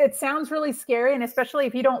 it sounds really scary. And especially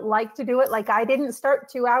if you don't like to do it, like I didn't start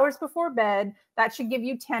 2 hours before bed. That should give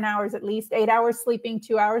you 10 hours, at least 8 hours sleeping,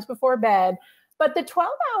 2 hours before bed. But the 12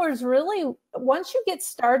 hours really, once you get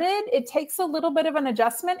started, it takes a little bit of an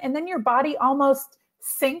adjustment, and then your body almost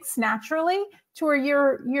sinks naturally to where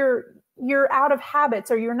you're out of habits,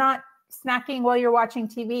 or you're not snacking while you're watching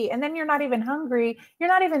TV, and then you're not even hungry. You're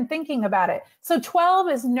not even thinking about it. So 12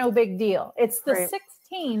 is no big deal. It's the Right.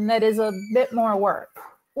 16 that is a bit more work.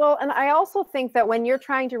 Well, and I also think that when you're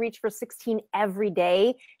trying to reach for 16 every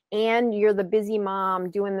day, and you're the busy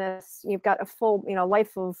mom doing this, you've got a full,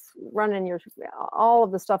 life of running all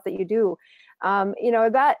of the stuff that you do,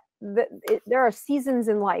 there are seasons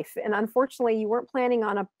in life, and unfortunately you weren't planning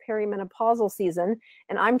on a perimenopausal season,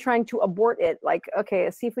 and I'm trying to abort it. Like,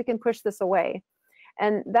 okay, see if we can push this away.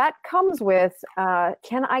 And that comes with,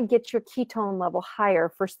 can I get your ketone level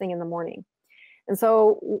higher first thing in the morning? And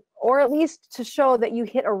so, or at least to show that you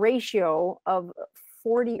hit a ratio of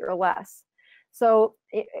 40 or less. So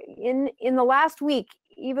in the last week,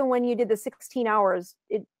 even when you did the 16 hours,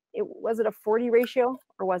 was it a 40 ratio,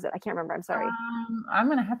 or was it? I can't remember. I'm sorry. I'm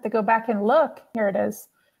going to have to go back and look. Here it is.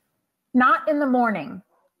 Not in the morning.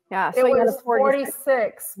 Yeah. So it you was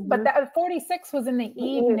 46, mm-hmm. But that 46 was in the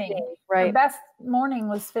evening. Right. The best morning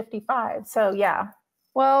was 55. So yeah.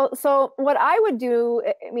 Well, so what I would do,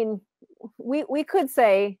 I mean, we could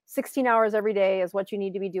say 16 hours every day is what you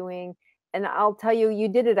need to be doing. And I'll tell you, you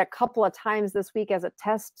did it a couple of times this week as a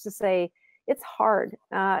test to say, it's hard.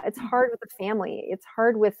 It's hard with the family. It's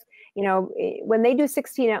hard with, when they do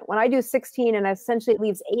 16, when I do 16 and essentially it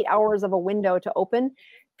leaves 8 hours of a window to open,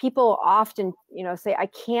 people often, say, I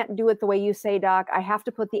can't do it the way you say, Doc. I have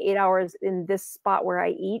to put the 8 hours in this spot where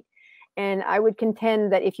I eat. And I would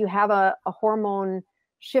contend that if you have a hormone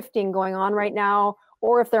shifting going on right now,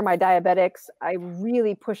 or if they're my diabetics, I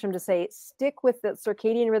really push them to say, stick with the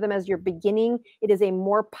circadian rhythm as your beginning. It is a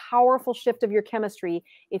more powerful shift of your chemistry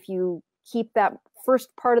if you keep that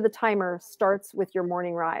first part of the timer starts with your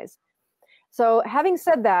morning rise. So having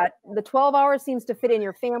said that, the 12 hours seems to fit in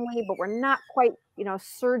your family, but we're not quite,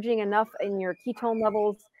 surging enough in your ketone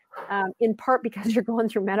levels, in part because you're going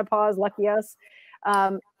through menopause, lucky us.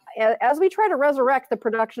 As we try to resurrect the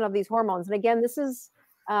production of these hormones. And again, this is,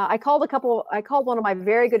 I called one of my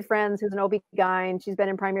very good friends who's an OB-GYN. She's been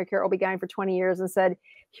in primary care OB-GYN for 20 years and said,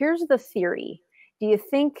 here's the theory. Do you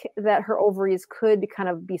think that her ovaries could kind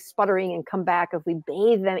of be sputtering and come back if we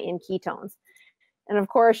bathe them in ketones? And of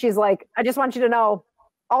course, she's like, I just want you to know,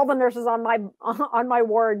 all the nurses on my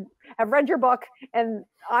ward have read your book, and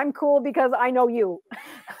I'm cool because I know you.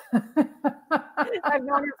 I've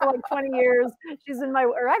known her for like 20 years.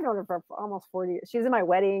 I've known her for almost 40 years. She's in my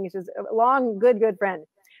wedding. She's a long, good friend.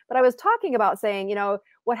 But I was talking about saying,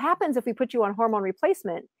 what happens if we put you on hormone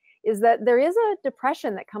replacement is that there is a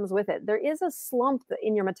depression that comes with it. There is a slump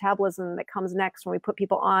in your metabolism that comes next when we put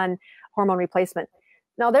people on hormone replacement.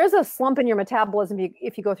 Now, there's a slump in your metabolism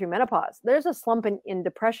if you go through menopause. There's a slump in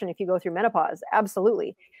depression if you go through menopause.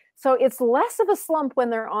 Absolutely. So it's less of a slump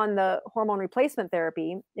when they're on the hormone replacement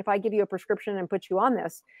therapy, if I give you a prescription and put you on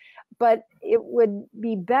this. But it would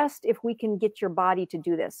be best if we can get your body to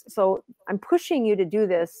do this. So I'm pushing you to do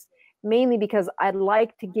this mainly because I'd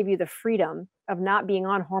like to give you the freedom of not being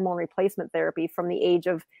on hormone replacement therapy from the age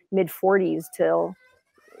of mid 40s till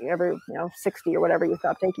 60 or whatever you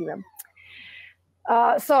stop taking them.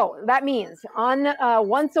 So that means on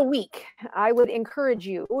once a week, I would encourage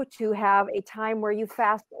you to have a time where you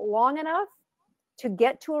fast long enough to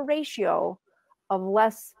get to a ratio of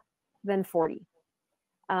less than 40.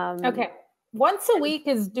 Okay. Once a week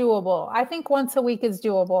is doable. I think once a week is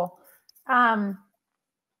doable. And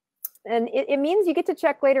it means you get to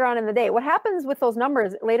check later on in the day. What happens with those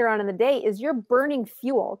numbers later on in the day is you're burning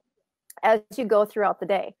fuel as you go throughout the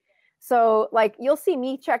day. So like you'll see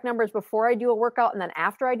me check numbers before I do a workout and then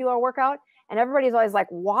after I do a workout. And everybody's always like,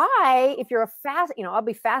 why, if you're a fast, I'll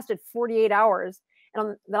be fasted 48 hours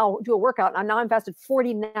and then I'll do a workout. And now I'm fasted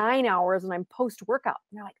 49 hours and I'm post-workout.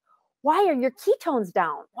 And they're like, why are your ketones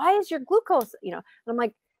down? Why is your glucose, And I'm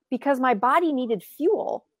like, because my body needed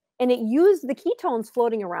fuel and it used the ketones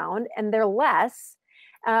floating around and they're less.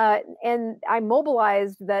 And I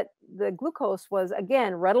mobilized that the glucose was,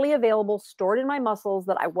 again, readily available, stored in my muscles,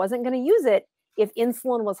 that I wasn't going to use it if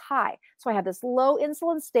insulin was high. So I have this low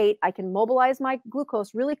insulin state. I can mobilize my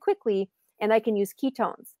glucose really quickly, and I can use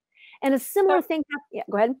ketones. And a similar thing. Yeah,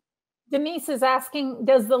 go ahead. Denise is asking,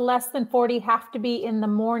 does the less than 40 have to be in the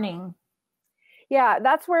morning? Yeah,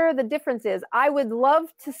 that's where the difference is. I would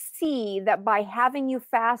love to see that by having you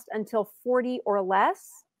fast until 40 or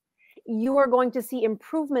less, you are going to see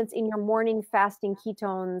improvements in your morning fasting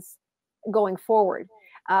ketones going forward.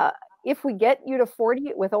 If we get you to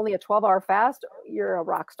 40 with only a 12-hour fast, you're a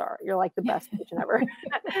rock star. You're like the best patient ever.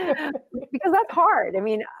 Because that's hard. I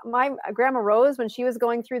mean, my Grandma Rose, when she was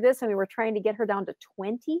going through this and we were trying to get her down to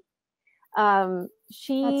 20,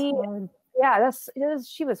 she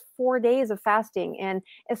was 4 days of fasting, and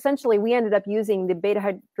essentially we ended up using the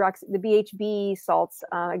the BHB salts,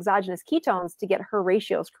 exogenous ketones, to get her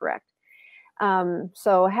ratios correct.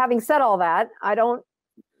 So having said all that, I don't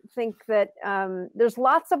think that there's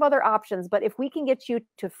lots of other options, but if we can get you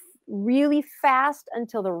to really fast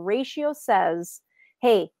until the ratio says,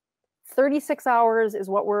 hey, 36 hours is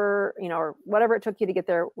what we're, or whatever it took you to get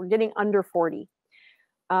there, we're getting under 40.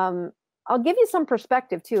 I'll give you some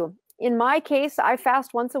perspective too. In my case, I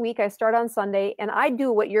fast once a week. I start on Sunday, and I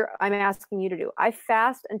do what I'm asking you to do. I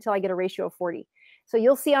fast until I get a ratio of 40. So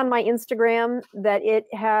you'll see on my Instagram that it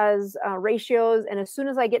has ratios, and as soon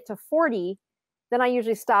as I get to 40, then I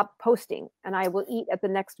usually stop posting and I will eat at the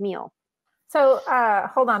next meal. So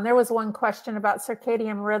hold on, there was one question about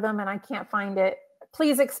circadian rhythm and I can't find it.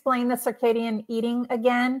 Please explain the circadian eating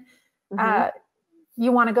again. Mm-hmm.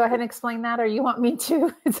 You want to go ahead and explain that, or you want me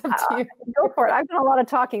to? It's up to you. Go for it. I've done a lot of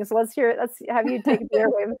talking, so let's have you take the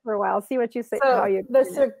airwaves for a while. See what you say.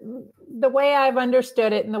 So the way I've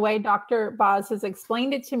understood it and the way Dr. Boz has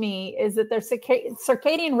explained it to me is that there's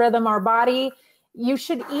circadian rhythm, our body, you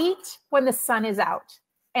should eat when the sun is out.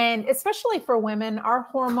 And especially for women, our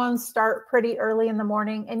hormones start pretty early in the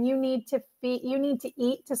morning, and you need to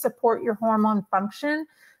eat to support your hormone function.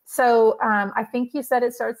 So I think you said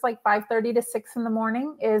it starts like 5:30 to 6 in the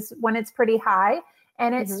morning is when it's pretty high,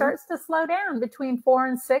 and it starts to slow down between 4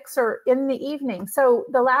 and 6 or in the evening. So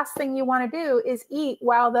the last thing you want to do is eat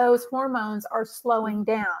while those hormones are slowing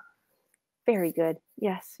down. Very good.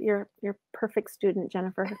 Yes, you're perfect student,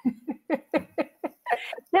 Jennifer.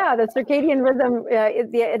 Yeah, the circadian rhythm,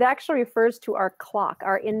 it actually refers to our clock,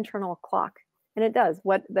 our internal clock. And it does.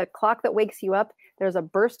 What the clock that wakes you up, there's a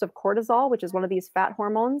burst of cortisol, which is one of these fat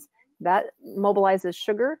hormones that mobilizes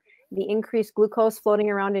sugar. The increased glucose floating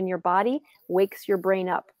around in your body wakes your brain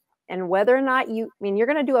up. And whether or not you're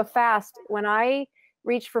going to do a fast, when I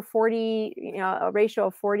reach for 40, a ratio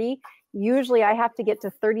of 40, usually I have to get to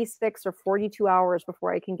 36 or 42 hours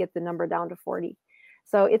before I can get the number down to 40.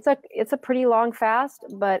 So it's a pretty long fast,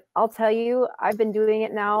 but I'll tell you, I've been doing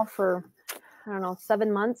it now for,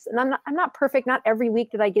 7 months. And I'm not perfect. Not every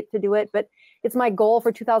week did I get to do it, but it's my goal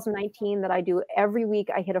for 2019 that I do every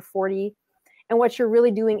week. I hit a 40. And what you're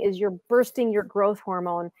really doing is you're bursting your growth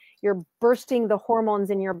hormone. You're bursting the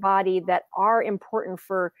hormones in your body that are important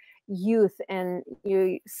for youth and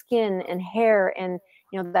skin and hair and,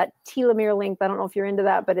 that telomere length. I don't know if you're into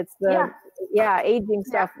that, but it's the aging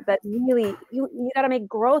stuff that really, you got to make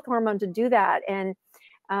growth hormone to do that. And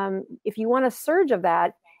if you want a surge of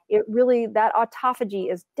that, that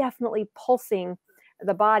autophagy is definitely pulsing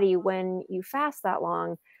the body when you fast that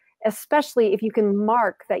long, especially if you can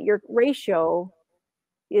mark that your ratio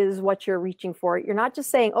is what you're reaching for. You're not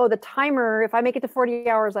just saying, oh, the timer, if I make it to 40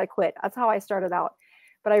 hours, I quit. That's how I started out.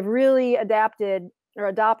 But I've really adopted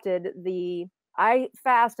I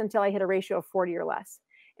fast until I hit a ratio of 40 or less.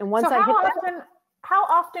 And once how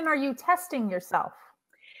often are you testing yourself?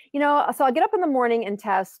 So I'll get up in the morning and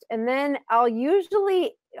test, and then I'll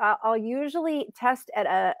usually test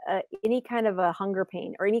at any kind of a hunger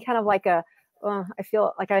pain or any kind of like I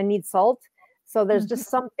feel like I need salt. So there's just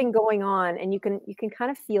something going on, and you can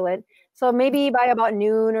kind of feel it. So maybe by about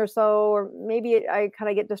noon or so, or maybe I kind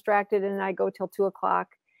of get distracted and I go till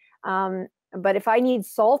 2:00. But if I need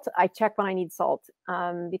salt, I check when I need salt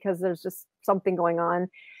because there's just something going on.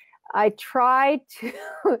 I try to,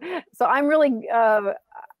 so I'm really,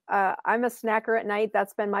 I'm a snacker at night.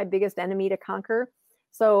 That's been my biggest enemy to conquer.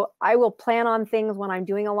 So I will plan on things when I'm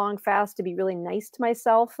doing a long fast to be really nice to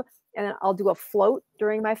myself. And I'll do a float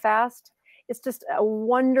during my fast. It's just a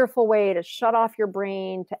wonderful way to shut off your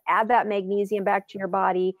brain, to add that magnesium back to your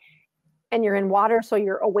body. And you're in water, so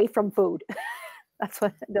you're away from food. That's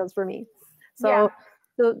what it does for me. So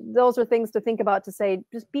those are things to think about, to say,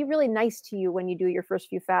 just be really nice to you when you do your first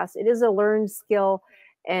few fasts. It is a learned skill.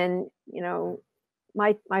 And,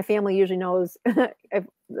 my family usually knows that it's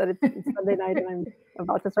Sunday night and I'm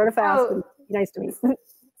about to start a fast. And be nice to me.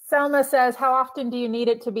 Selma says, how often do you need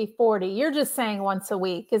it to be 40? You're just saying once a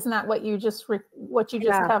week. Isn't that what you just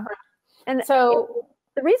covered? And so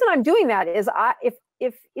the reason I'm doing that is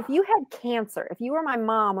if you had cancer, if you were my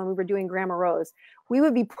mom when we were doing Grandma Rose, we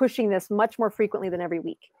would be pushing this much more frequently than every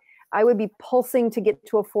week. I would be pulsing to get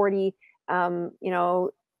to a 40, you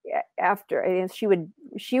know, after, and she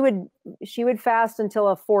would fast until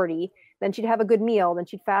a 40, then she'd have a good meal, then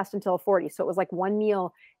she'd fast until a 40. So it was like one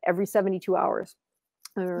meal every 72 hours.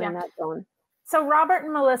 We were in that zone. So Robert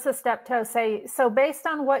and Melissa Steptoe say, so based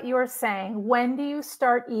on what you're saying, when do you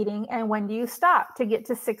start eating and when do you stop to get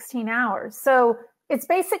to 16 hours? So it's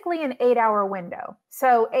basically an 8-hour window.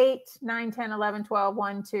 So 8, 9, 10, 11, 12,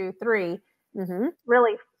 1, 2, 3,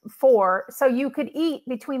 really 4. So you could eat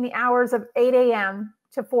between the hours of 8 a.m.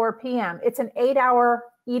 to 4 p.m. It's an 8-hour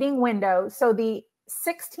eating window. So the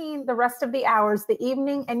rest of the hours, the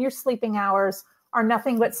evening and your sleeping hours, are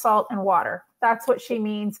nothing but salt and water. That's what she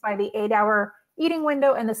means by the 8-hour eating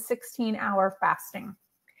window and the 16-hour fasting.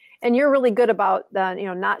 And you're really good about you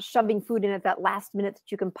know, not shoving food in at that last minute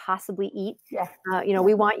that you can possibly eat. Yeah. You know,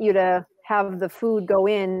 we want you to have the food go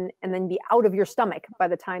in and then be out of your stomach by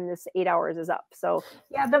the time this 8 hours is up. So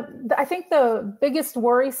yeah, I think the biggest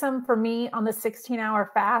worrisome for me on the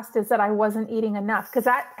 16-hour fast is that I wasn't eating enough, because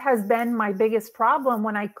that has been my biggest problem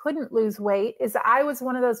when I couldn't lose weight, is I was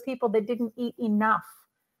one of those people that didn't eat enough.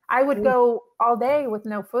 I would go all day with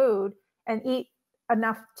no food and eat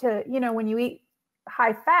enough to, you know, when you eat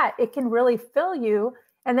high fat, it can really fill you.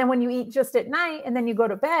 And then when you eat just at night and then you go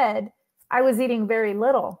to bed, I was eating very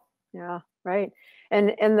little. Yeah, right. And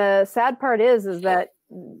the sad part is that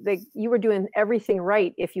you were doing everything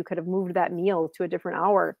right if you could have moved that meal to a different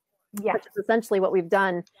hour. Yeah, which is essentially what we've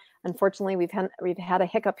done. Unfortunately, we've had a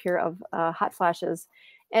hiccup here of hot flashes.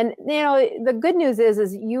 And, you know, the good news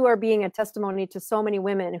is you are being a testimony to so many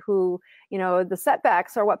women who, you know, the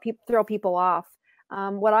setbacks are what throw people off.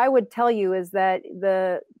 What I would tell you is that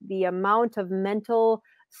the amount of mental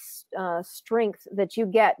strength that you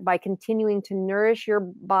get by continuing to nourish your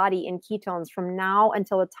body in ketones from now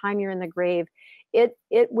until the time you're in the grave, it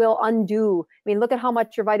will undo. I mean, look at how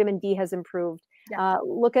much your vitamin D has improved. Yeah.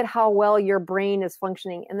 Look at how well your brain is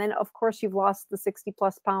functioning. And then, of course, you've lost the 60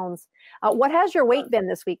 plus pounds. What has your weight been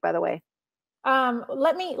this week, by the way?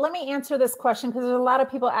 Let me answer this question, because there's a lot of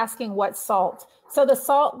people asking what salt. So the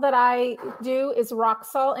salt that I do is rock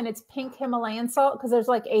salt, and it's pink Himalayan salt, because there's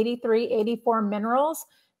like 83, 84 minerals.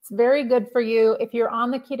 It's very good for you. If you're on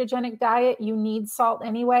the ketogenic diet, you need salt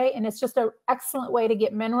anyway. And it's just an excellent way to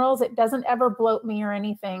get minerals. It doesn't ever bloat me or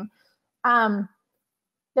anything.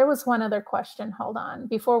 There was one other question. Hold on,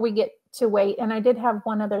 before we get to weight. And I did have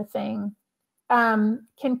one other thing. Can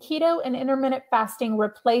keto and intermittent fasting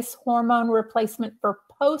replace hormone replacement for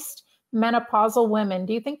post-menopausal women?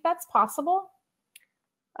 Do you think that's possible?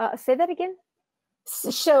 Say that again.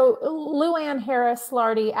 So Luann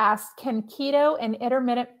Harris-Lardy asked, can keto and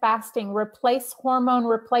intermittent fasting replace hormone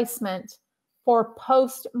replacement for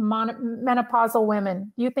post-menopausal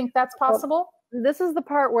women? Do you think that's possible? Well, this is the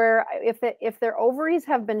part where if their ovaries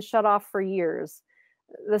have been shut off for years,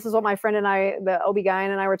 this is what my friend and I, the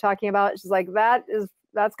OB-GYN and I were talking about. She's like,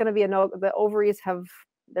 that's going to be a no. The ovaries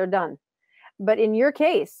they're done. But in your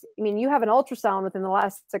case, I mean, you have an ultrasound within the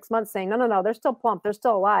last 6 months saying, no, they're still plump. They're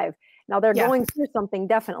still alive. Now they're going through something,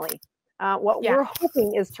 definitely. What we're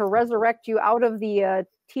hoping is to resurrect you out of the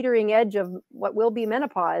teetering edge of what will be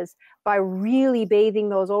menopause by really bathing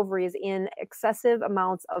those ovaries in excessive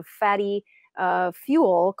amounts of fatty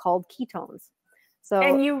fuel called ketones. So,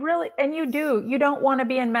 and you don't want to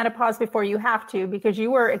be in menopause before you have to, because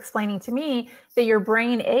you were explaining to me that your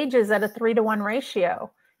brain ages at a 3-to-1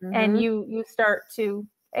 ratio, and you start to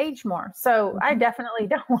age more. So I definitely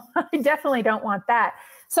don't want that.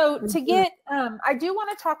 So to get, I do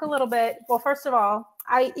want to talk a little bit. Well, first of all,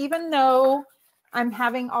 even though I'm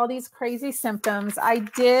having all these crazy symptoms, I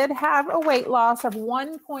did have a weight loss of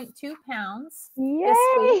 1.2 pounds this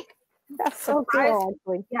week. That's so cool,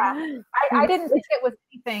 actually. Yeah, I didn't think it was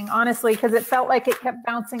anything, honestly, because it felt like it kept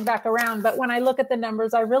bouncing back around. But when I look at the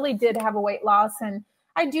numbers, I really did have a weight loss, and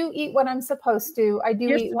I do eat what I'm supposed to.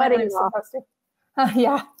 You're eat what I'm supposed to.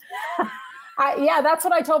 Yeah. Yeah, that's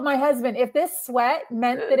what I told my husband. If this sweat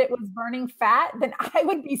meant that it was burning fat, then I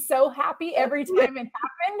would be so happy every time it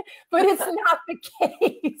happened, but it's not the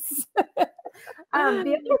case. The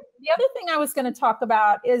other thing I was going to talk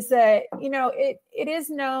about is that, you know, it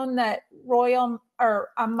is known that royal or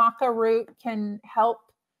a maca root can help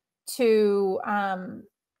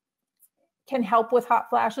with hot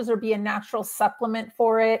flashes or be a natural supplement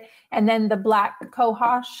for it. And then the black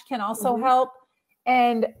cohosh can also help.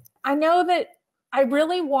 And I know that I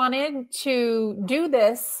really wanted to do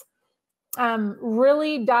this,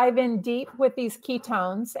 really dive in deep with these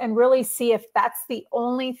ketones and really see if that's the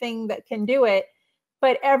only thing that can do it.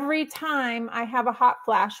 But every time I have a hot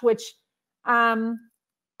flash, which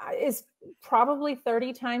is probably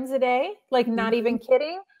 30 times a day, like not even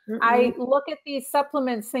kidding, I look at these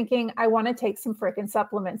supplements thinking, I want to take some freaking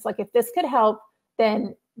supplements. Like if this could help,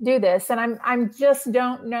 then do this. And I'm just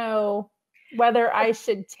don't know whether I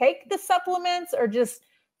should take the supplements or just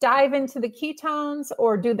dive into the ketones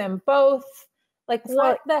or do them both. Like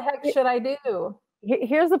what the heck should I do?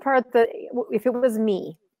 Here's the part that if it was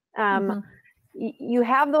me, you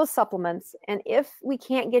have those supplements, and if we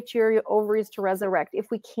can't get your ovaries to resurrect, if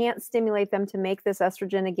we can't stimulate them to make this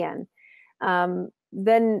estrogen again,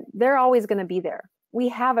 then they're always going to be there. We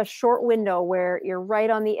have a short window where you're right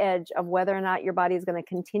on the edge of whether or not your body is going to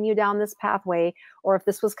continue down this pathway, or if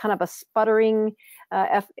this was kind of a sputtering,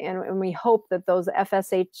 and we hope that those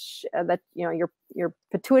FSH, that your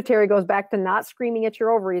pituitary goes back to not screaming at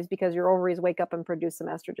your ovaries because your ovaries wake up and produce some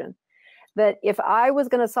estrogen. That if I was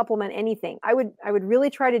going to supplement anything, I would really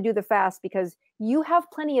try to do the fast, because you have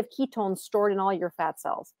plenty of ketones stored in all your fat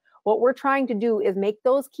cells. What we're trying to do is make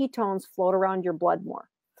those ketones float around your blood more.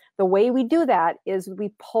 The way we do that is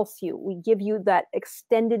we pulse you. We give you that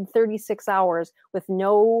extended 36 hours with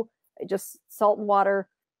just salt and water.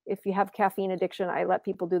 If you have caffeine addiction, I let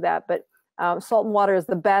people do that. But salt and water is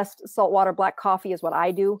the best. Salt water, black coffee is what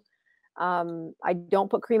I do. I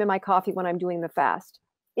don't put cream in my coffee when I'm doing the fast.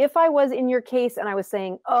 If I was in your case and I was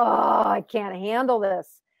saying, oh, I can't handle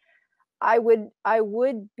this, I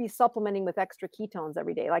would be supplementing with extra ketones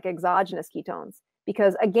every day, like exogenous ketones.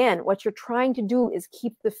 Because again, what you're trying to do is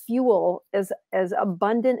keep the fuel as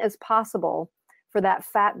abundant as possible for that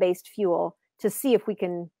fat-based fuel, to see if we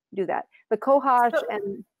can do that. The cohosh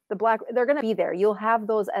and the black, they're going to be there. You'll have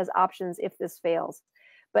those as options if this fails.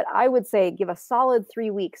 But I would say give a solid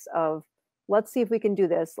 3 weeks of, let's see if we can do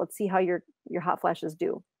this. Let's see how your hot flashes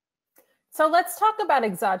do. So let's talk about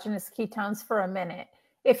exogenous ketones for a minute.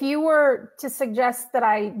 If you were to suggest that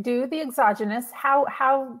I do the exogenous,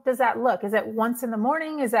 how does that look? Is it once in the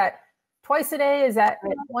morning? Is that twice a day? Is that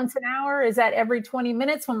once an hour? Is that every 20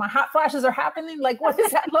 minutes when my hot flashes are happening? Like, what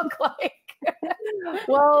does that look like?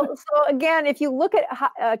 Well, so again, if you look at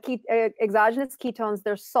exogenous ketones,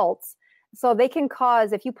 they're salts. So they can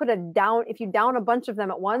cause, if you down a bunch of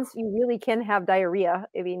them at once, you really can have diarrhea.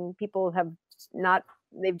 I mean, people have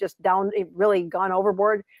they've just really gone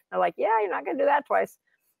overboard. They're like, yeah, you're not going to do that twice.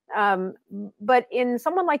 But in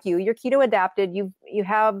someone like you, you're keto adapted, you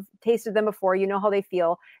have tasted them before, you know how they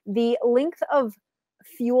feel. The length of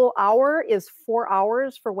fuel hour is 4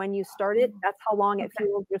 hours for when you start it. That's how long it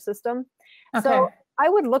fuels your system. Okay. So I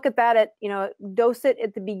would look at that dose it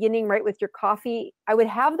at the beginning, right, with your coffee. I would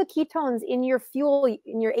have the ketones in your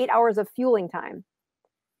 8 hours of fueling time.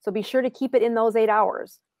 So be sure to keep it in those 8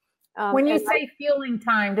 hours. When you say fueling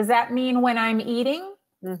time, does that mean when I'm eating?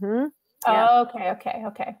 Mm-hmm. Yeah. Oh,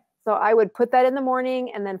 okay. So I would put that in the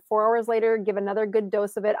morning, and then 4 hours later, give another good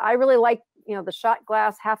dose of it. I really like, the shot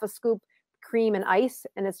glass, half a scoop, cream and ice.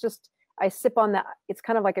 And it's just, I sip on that. It's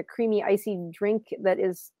kind of like a creamy, icy drink that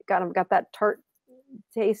is got that tart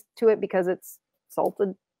taste to it because it's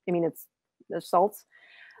salted. I mean, there's salts.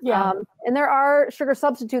 Yeah. And there are sugar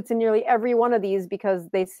substitutes in nearly every one of these, because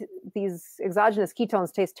these exogenous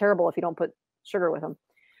ketones taste terrible if you don't put sugar with them.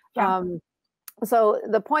 Yeah. So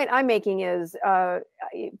the point I'm making is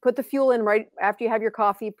put the fuel in right after you have your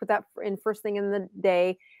coffee, put that in first thing in the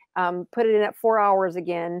day, put it in at 4 hours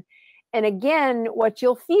again. And again, what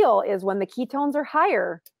you'll feel is when the ketones are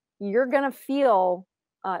higher, you're going to feel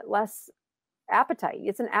less appetite.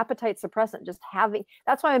 It's an appetite suppressant.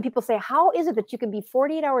 That's why when people say, how is it that you can be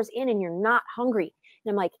 48 hours in and you're not hungry?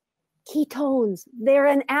 And I'm like, ketones, they're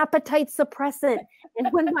an appetite suppressant. And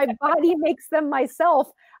when my body makes them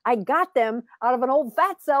myself, I got them out of an old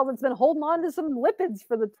fat cell that's been holding on to some lipids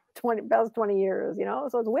for the past 20 years,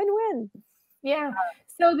 so it's win-win. Yeah.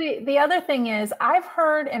 So the other thing is, I've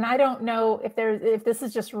heard, and I don't know if this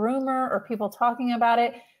is just rumor or people talking about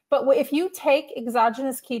it, but if you take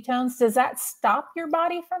exogenous ketones, does that stop your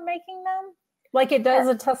body from making them? Like it does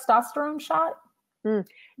a testosterone shot?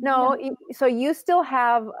 No. So you still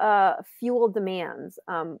have fuel demands.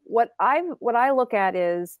 What I look at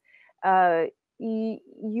is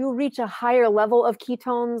you reach a higher level of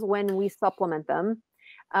ketones when we supplement them.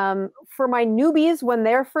 For my newbies, when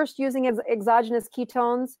they're first using exogenous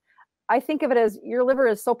ketones, I think of it as your liver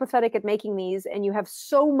is so pathetic at making these and you have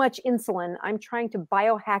so much insulin. I'm trying to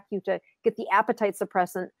biohack you to get the appetite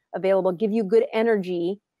suppressant available, give you good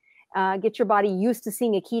energy, get your body used to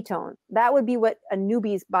seeing a ketone. That would be what a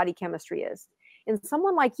newbie's body chemistry is. In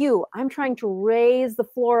someone like you, I'm trying to raise the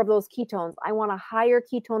floor of those ketones. I want a higher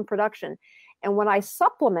ketone production. And when I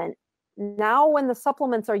supplement, now when the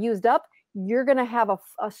supplements are used up, you're going to have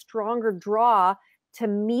a stronger draw to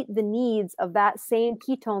meet the needs of that same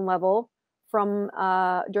ketone level from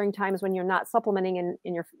during times when you're not supplementing and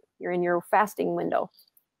you're in your fasting window.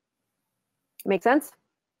 Make sense?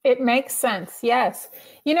 It makes sense. Yes.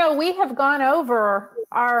 You know, we have gone over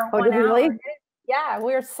our 1 hour. Really? Yeah,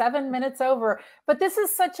 we're 7 minutes over, but this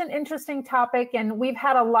is such an interesting topic, and we've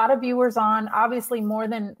had a lot of viewers on, obviously more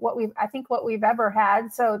than what we've ever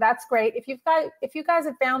had. So that's great. If you guys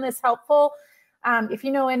have found this helpful, if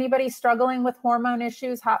you know anybody struggling with hormone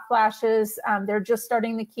issues, hot flashes, they're just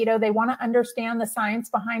starting the keto, they want to understand the science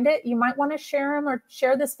behind it, you might want to share them or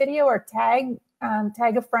share this video or tag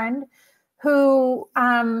a friend who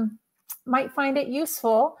might find it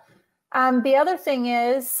useful. The other thing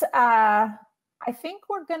is, I think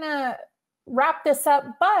we're going to wrap this up,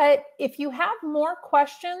 but if you have more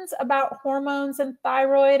questions about hormones and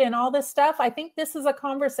thyroid and all this stuff, I think this is a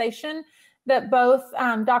conversation that both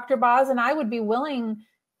Dr. Boz and I would be willing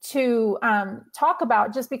to talk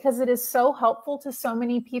about, just because it is so helpful to so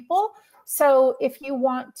many people. So if you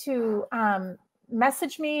want to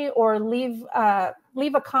message me or leave a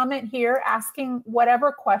comment here asking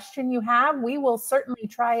whatever question you have, we will certainly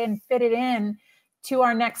try and fit it in to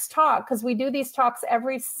our next talk, because we do these talks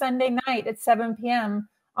every Sunday night at 7 p.m.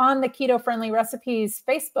 on the Keto Friendly Recipes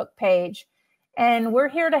Facebook page. And we're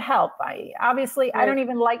here to help. I don't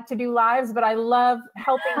even like to do lives, but I love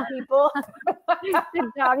helping people. Good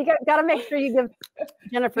job. You got to make sure you give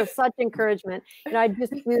Jennifer such encouragement. And I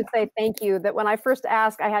just want to say thank you that when I first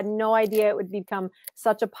asked, I had no idea it would become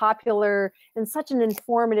such a popular and such an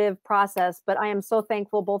informative process. But I am so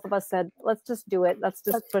thankful both of us said, let's just do it. Let's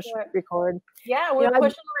push record. Yeah, we're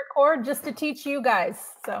pushing record just to teach you guys.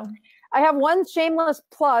 So I have one shameless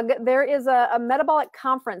plug. There is a metabolic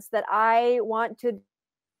conference that I want to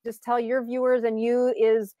just tell your viewers and you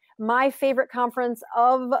is my favorite conference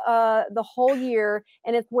of the whole year,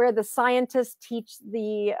 and it's where the scientists teach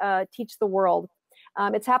the world.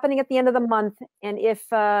 It's happening at the end of the month, and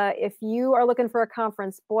if you are looking for a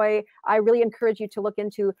conference, boy, I really encourage you to look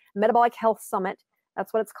into Metabolic Health Summit.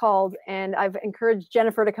 That's what it's called. And I've encouraged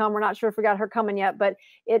Jennifer to come. We're not sure if we got her coming yet, but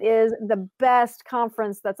it is the best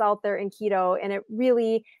conference that's out there in keto. And it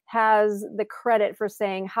really has the credit for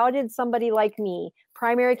saying, how did somebody like me,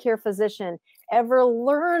 primary care physician, ever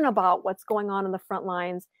learn about what's going on in the front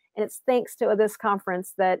lines? And it's thanks to this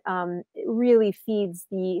conference that it really feeds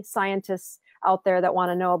the scientists out there that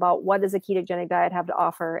want to know about what does a ketogenic diet have to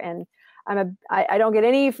offer. And I don't get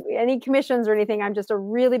any commissions or anything. I'm just a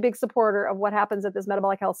really big supporter of what happens at this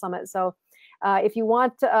Metabolic Health Summit. So if you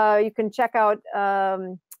want, you can check out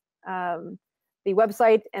the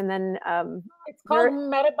website, and then it's called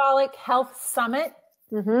Metabolic Health Summit,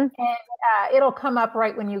 and it'll come up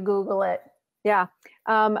right when you Google it. Yeah.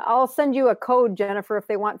 I'll send you a code, Jennifer, if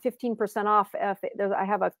they want 15% off. I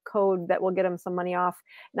have a code that will get them some money off.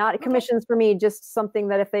 Not commissions for me, just something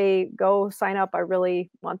that if they go sign up, I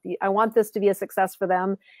want this to be a success for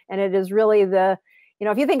them. And it is really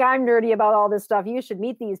if you think I'm nerdy about all this stuff, you should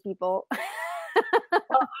meet these people.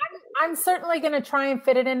 Well, I'm certainly going to try and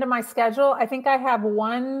fit it into my schedule. I think I have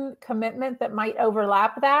one commitment that might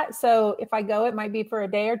overlap that. So if I go, it might be for a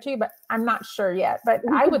day or two, but I'm not sure yet. But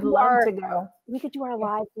I would love to go. We could do our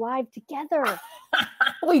live together.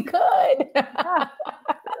 We could.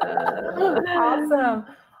 Awesome.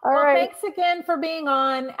 All right. Thanks again for being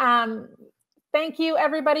on. Thank you,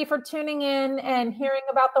 everybody, for tuning in and hearing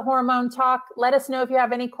about the hormone talk. Let us know if you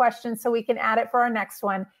have any questions so we can add it for our next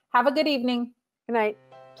one. Have a good evening. Good night.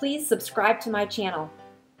 Please subscribe to my channel.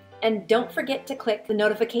 And don't forget to click the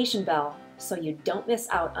notification bell so you don't miss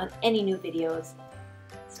out on any new videos.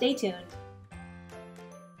 Stay tuned.